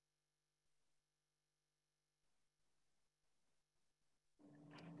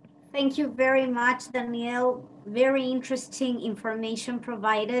 Thank you very much, Daniel. Very interesting information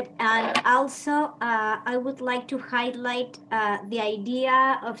provided. And also, I would like to highlight the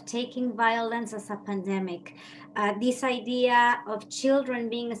idea of taking violence as a pandemic. This idea of children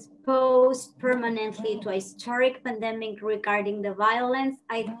being exposed permanently to a historic pandemic regarding the violence,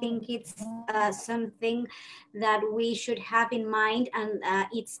 I think it's something that we should have in mind. And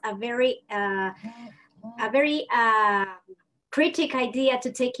it's a very critic idea to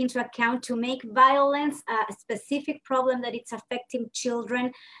take into account, to make violence a specific problem that it's affecting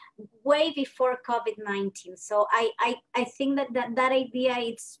children way before COVID-19. So I think that idea,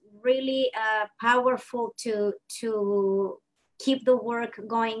 it's really powerful to keep the work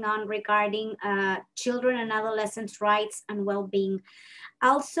going on regarding children and adolescents' rights and well-being.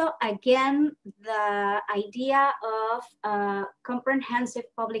 Also, again, the idea of comprehensive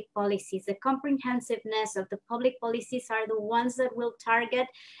public policies. The comprehensiveness of the public policies are the ones that will target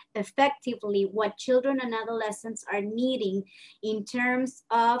effectively what children and adolescents are needing in terms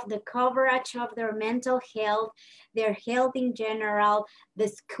of the coverage of their mental health, their health in general, the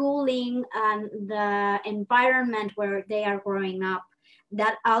schooling, and the environment where they are growing up.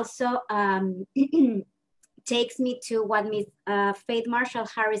 That also takes me to what Ms. Faith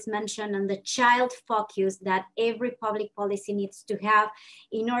Marshall-Harris mentioned on the child focus that every public policy needs to have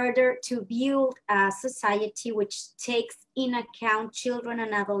in order to build a society which takes in account children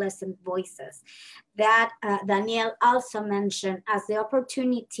and adolescent voices. That Daniel also mentioned as the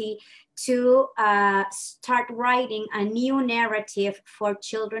opportunity to start writing a new narrative for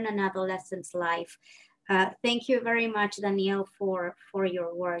children and adolescents' life. Thank you very much, Daniel, for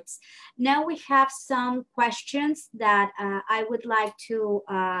your words. Now we have some questions that I would like to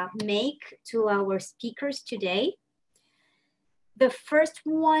make to our speakers today. The first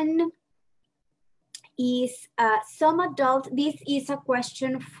one is some adults, this is a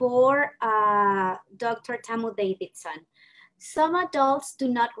question for Dr. Tamu Davidson. Some adults do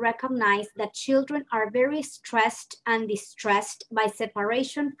not recognize that children are very stressed and distressed by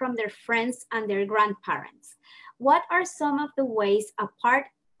separation from their friends and their grandparents. What are some of the ways, apart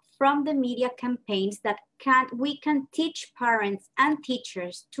from the media campaigns, that we can teach parents and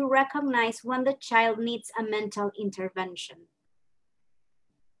teachers to recognize when the child needs a mental intervention?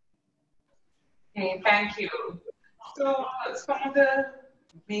 Okay, thank you. So some of the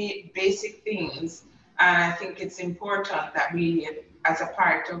basic things, and I think it's important that we, as a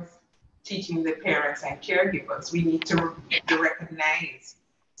part of teaching the parents and caregivers, we need to recognize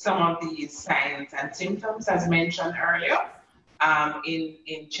some of these signs and symptoms, as mentioned earlier,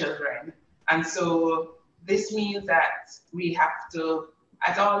 in children. And so this means that we have to,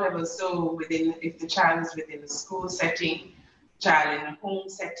 at all levels, so within, if the child is within the school setting, child in a home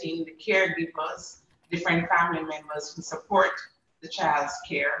setting, the caregivers, different family members who support the child's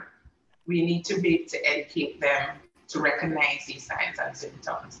care, we need to be able to educate them to recognize these signs and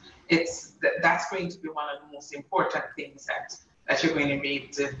symptoms. That's going to be one of the most important things that you're going to be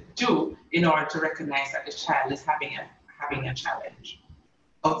able to do in order to recognize that the child is having a challenge.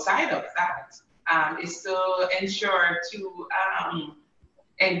 Outside of that, is to ensure to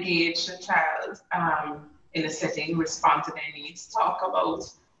engage the child in a setting, respond to their needs, talk about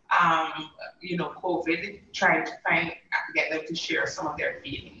COVID, trying to get them to share some of their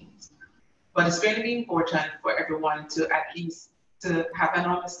feelings. But it's going to be important for everyone to at least to have an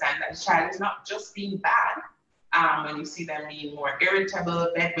understanding that the child is not just being bad when you see them being more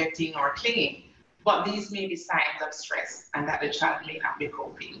irritable, bedwetting, or clinging, but these may be signs of stress and that the child may not be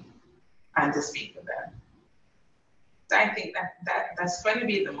coping, and to speak with them. So I think that's going to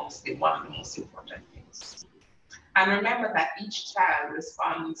be one of the most important things. And remember that each child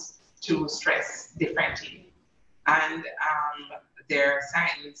responds to stress differently. And their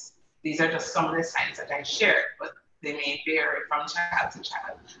signs, these are just some of the signs that I shared, but they may vary from child to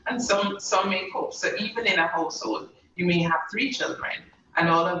child. And some may cope. So even in a household, you may have 3 children, and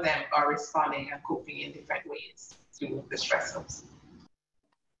all of them are responding and coping in different ways to the stressors.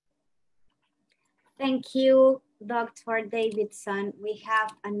 Thank you, Dr. Davidson. We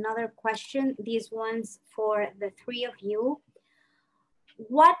have another question. This one's for the 3 of you.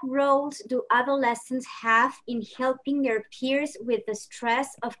 What roles do adolescents have in helping their peers with the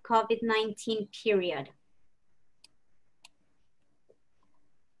stress of COVID-19 period?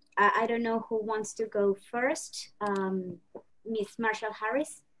 I don't know who wants to go first. Ms. Marshall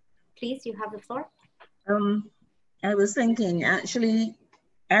Harris, please, you have the floor. I was thinking, actually,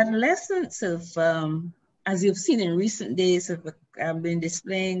 adolescents have, as you've seen in recent days, have been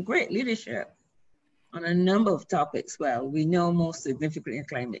displaying great leadership on a number of topics. Well, we know most significantly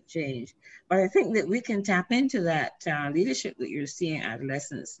climate change, but I think that we can tap into that leadership that you're seeing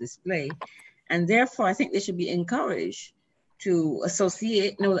adolescents display. And therefore, I think they should be encouraged to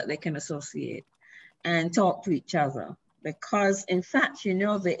know that they can associate and talk to each other. Because in fact,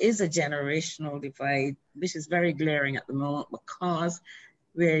 there is a generational divide, which is very glaring at the moment because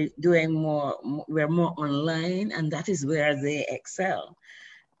we're more online, and that is where they excel.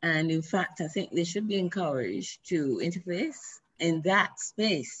 And in fact, I think they should be encouraged to interface in that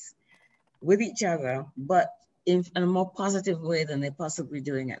space with each other, but in a more positive way than they're possibly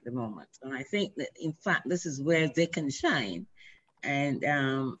doing at the moment. And I think that, in fact, this is where they can shine and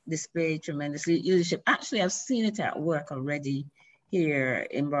display tremendous leadership. Actually, I've seen it at work already here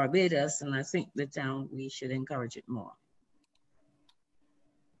in Barbados, and I think that we should encourage it more.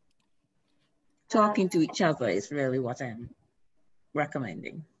 Talking to each other is really what I'm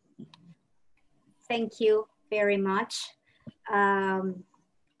recommending. Thank you very much.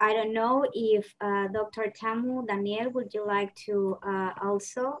 I don't know if Dr. Tamu, Daniel, would you like to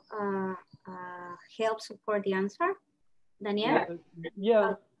also help support the answer? Daniel?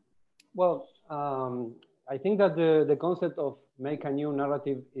 Yeah. Well, I think that the concept of make a new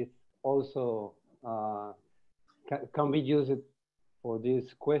narrative is also can be used for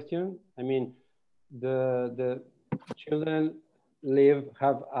this question. I mean, the children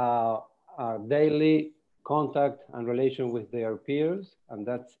have a daily contact and relation with their peers, and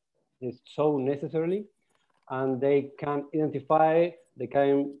that is so necessarily. And they can identify, they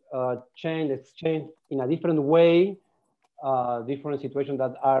can exchange in a different way, different situations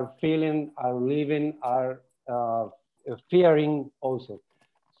that are feeling, are living, are fearing also.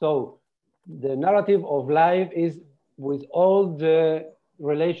 So the narrative of life is with all the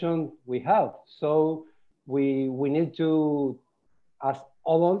relation we have. So we need to, as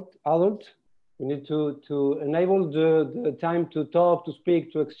adults, we need to enable the time to talk, to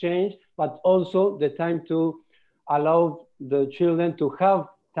speak, to exchange, but also the time to allow the children to have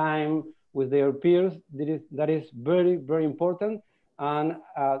time with their peers. That is very, very important. And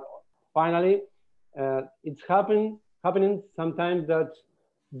finally, it's happening sometimes that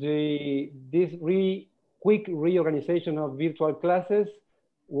this quick reorganization of virtual classes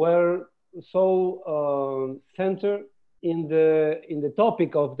were so centered in the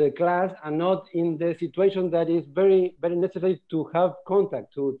topic of the class and not in the situation that is very, very necessary to have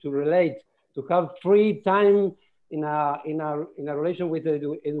contact, to relate, to have free time in a relation with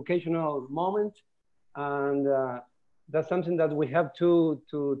the educational moment. And that's something that we have to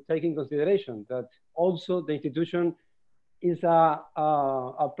take in consideration, that also the institution is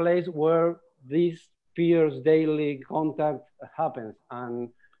a place where this peers daily contact happens, and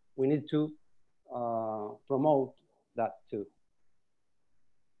we need to promote that too.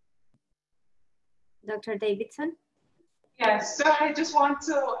 Dr. Davidson? Yes, so I just want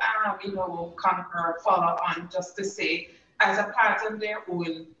to, follow on just to say, as a part of their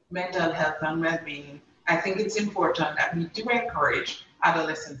own mental health and well-being, I think it's important that we do encourage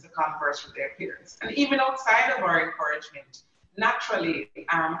adolescents to converse with their peers. And even outside of our encouragement, naturally,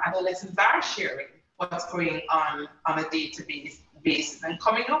 adolescents are sharing what's going on a day-to-day basis and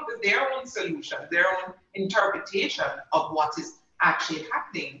coming up with their own solution, their own interpretation of what is actually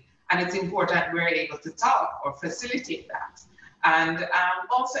happening. And it's important we're able to talk or facilitate that. And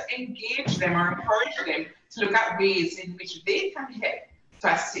also engage them or encourage them to look at ways in which they can help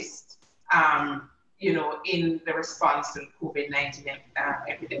to assist, in the response to the COVID-19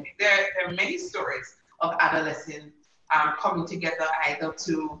 epidemic. There are many stories of adolescents coming together either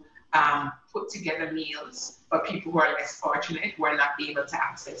to put together meals for people who are less fortunate, who are not able to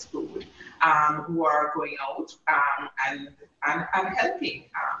access food, who are going out and helping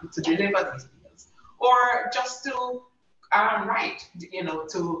to deliver these meals, or just to write, to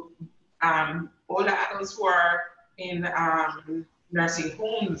older adults who are in nursing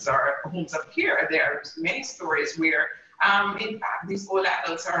homes or homes of care. There are many stories where, in fact, these older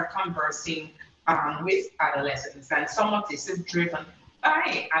adults are conversing with adolescents, and some of this is driven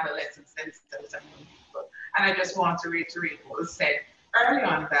by adolescents themselves and young people. And I just want to reiterate what was said early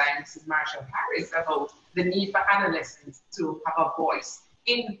on by Mrs. Marshall-Harris about the need for adolescents to have a voice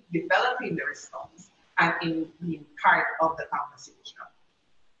in developing the response and in being part of the conversation.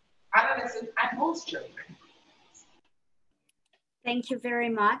 Adolescents and most children. Thank you very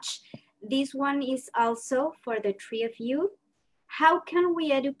much. This one is also for the three of you. How can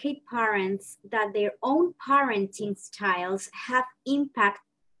we educate parents that their own parenting styles have impact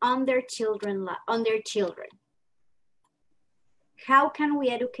on their children? How can we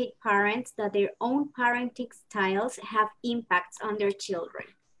educate parents that their own parenting styles have impacts on their children?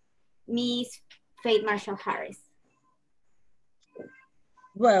 Ms. Faith Marshall-Harris.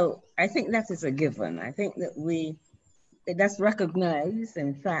 Well, I think that is a given. I think that that's recognized.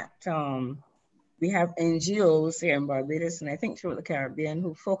 In fact, we have NGOs here in Barbados, and I think throughout the Caribbean,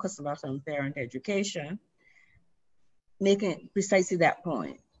 who focus a lot on parent education, making precisely that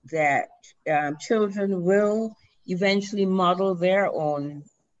point, that children will eventually model their own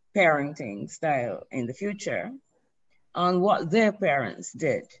parenting style in the future on what their parents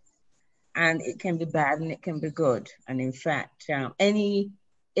did. And it can be bad and it can be good. And in fact, any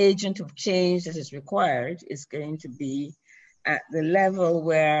agent of change that is required is going to be at the level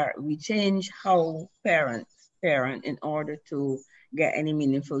where we change how parents parent in order to get any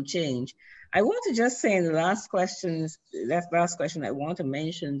meaningful change. I want to just say in the last question I want to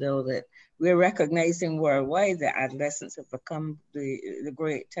mention, though, that we're recognizing worldwide that adolescents have become the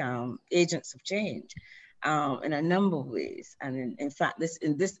great agents of change in a number of ways. And in fact,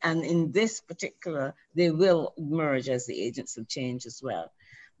 in this particular, they will emerge as the agents of change as well.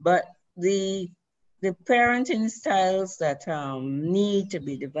 But the parenting styles that need to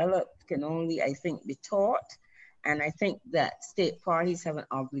be developed can only, I think, be taught. And I think that state parties have an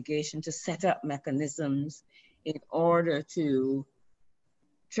obligation to set up mechanisms in order to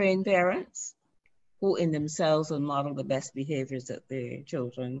train parents who in themselves will model the best behaviors that their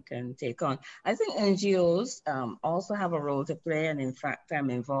children can take on. I think NGOs also have a role to play, and in fact,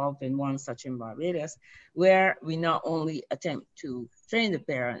 I'm involved in one such in Barbados, where we not only attempt to train the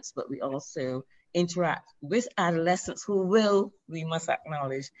parents, but we also interact with adolescents who will, we must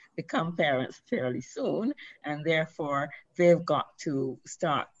acknowledge, become parents fairly soon, and therefore they've got to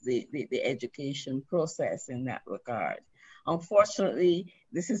start the education process in that regard. Unfortunately,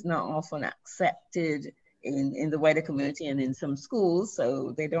 this is not often accepted in the wider community and in some schools,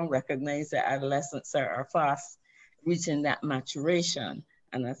 so they don't recognize that adolescents are fast reaching that maturation.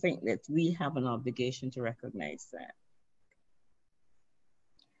 And I think that we have an obligation to recognize that.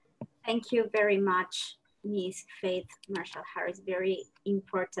 Thank you very much, Ms. Faith Marshall-Harris. Very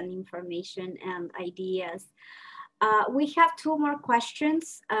important information and ideas. We have two more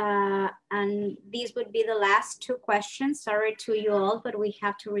questions, and these would be the last two questions. Sorry to you all, but we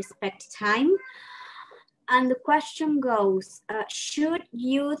have to respect time. And the question goes, should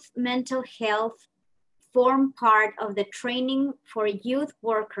youth mental health form part of the training for youth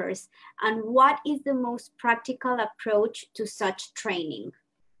workers? And what is the most practical approach to such training?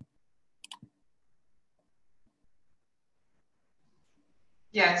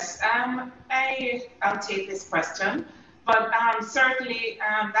 Yes, I'll take this question. But certainly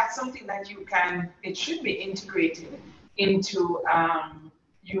that's something that it should be integrated into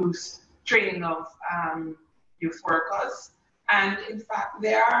youth training of youth workers. And in fact,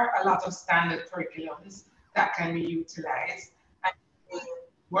 there are a lot of standard curriculums that can be utilized. And the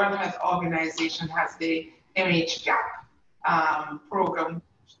World Health Organization has the MHGAP program,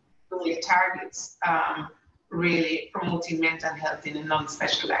 really targets really promoting mental health in a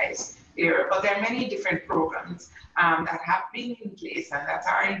non-specialized area. But there are many different programs that have been in place and that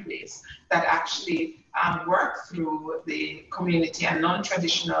are in place that actually work through the community and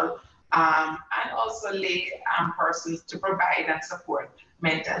non-traditional and also lay persons to provide and support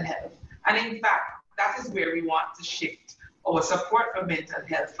mental health. And in fact, that is where we want to shift our support for mental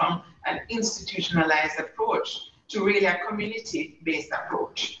health from an institutionalized approach to really a community-based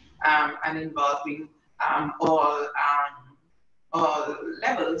approach and involving all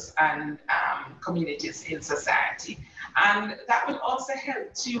levels and communities in society. And that will also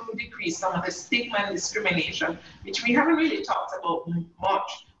help to decrease some of the stigma and discrimination, which we haven't really talked about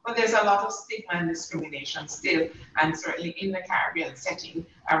much, but there's a lot of stigma and discrimination still, and certainly in the Caribbean setting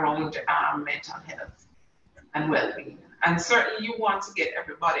around mental health and well-being. And certainly you want to get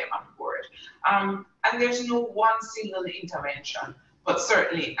everybody on board. And there's no one single intervention, but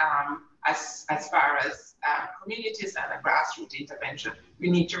certainly as far as communities and a grassroots intervention, we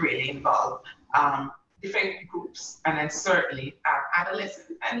need to really involve different groups, and then certainly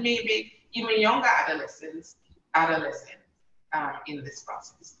adolescents and maybe even younger adolescents in this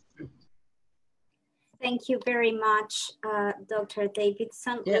process. Thank you very much, Dr.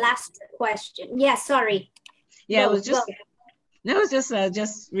 Davidson. Yeah. Last question. Yeah, sorry. Yeah, Go, it was just, go. no, it was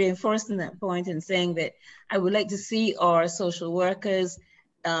just reinforcing that point and saying that I would like to see our social workers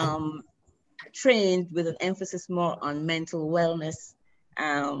trained with an emphasis more on mental wellness,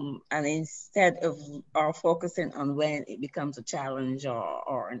 and instead of focusing on when it becomes a challenge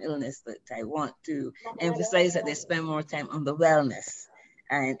or an illness, that I want to emphasize that they spend more time on the wellness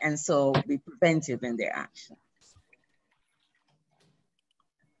and so be preventive in their action.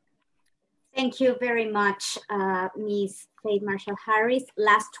 Thank you very much, Ms. Faith Marshall Harris.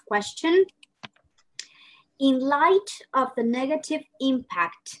 Last question. In light of the negative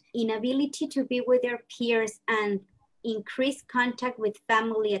impact, inability to be with their peers and increased contact with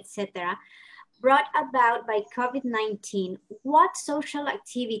family, etc., brought about by COVID-19, what social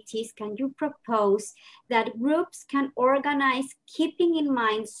activities can you propose that groups can organize, keeping in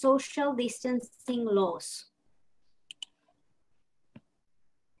mind social distancing laws?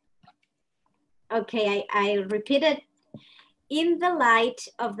 Okay, I repeat it. In the light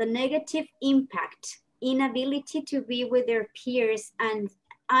of the negative impact, inability to be with their peers and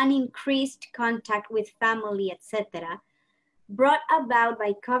increased contact with family, etc., brought about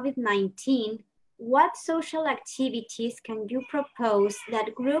by COVID-19, what social activities can you propose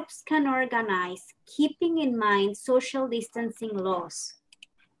that groups can organize, keeping in mind social distancing laws?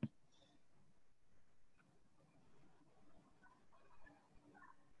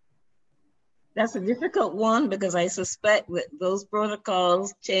 That's a difficult one because I suspect that those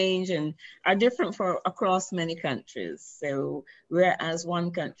protocols change and are different for across many countries. So whereas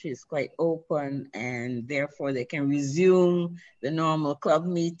one country is quite open and therefore they can resume the normal club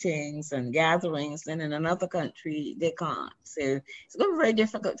meetings and gatherings, then in another country they can't. So it's going to be very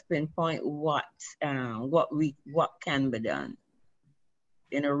difficult to pinpoint what can be done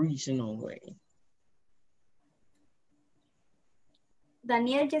in a regional way.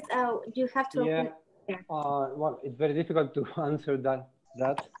 Daniel, just you have to. Yeah. Well, it's very difficult to answer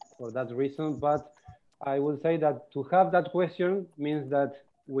that for that reason, but I will say that to have that question means that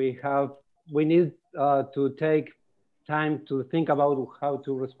we need to take time to think about how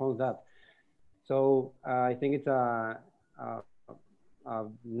to respond to that. So I think it's a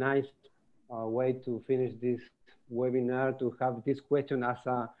nice way to finish this webinar, to have this question as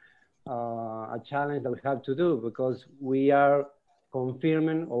a challenge that we have to do, because we are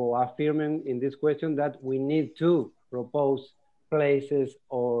confirming or affirming in this question that we need to propose places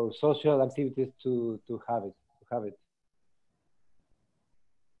or social activities to have it.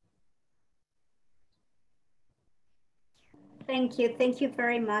 Thank you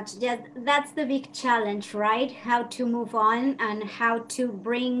very much. Yeah, that's the big challenge, right? How to move on and how to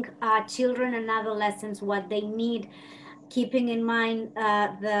bring children and adolescents what they need, keeping in mind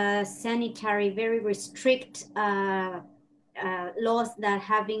the sanitary, very strict laws that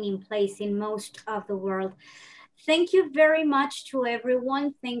have been in place in most of the world. Thank you very much to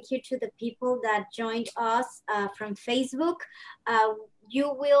everyone. Thank you to the people that joined us from Facebook.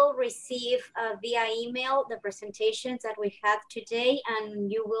 You will receive via email the presentations that we had today,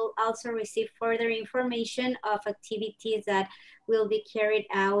 and you will also receive further information of activities that will be carried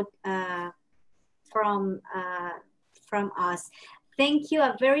out from us. Thank you,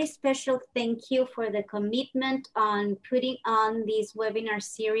 a very special thank you for the commitment on putting on this webinar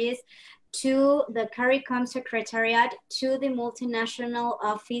series, to the CARICOM Secretariat, to the Multinational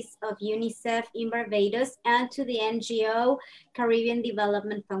Office of UNICEF in Barbados, and to the NGO Caribbean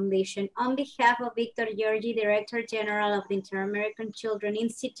Development Foundation. On behalf of Victor Giorgi, Director General of the Inter-American Children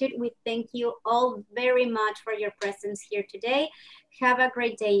Institute, we thank you all very much for your presence here today. Have a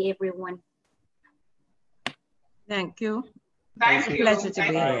great day, everyone. Thank you. Thank It's you. a pleasure to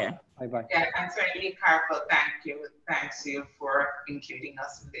be Bye. here. Bye-bye. Yeah, and certainly, Carpel, thank you. Thanks you for including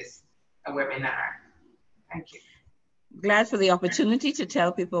us in this webinar. Thank you. Glad for the opportunity to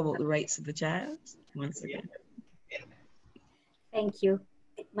tell people about the rights of the child once again. Yeah. Thank you.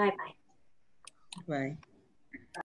 Bye-bye. Bye.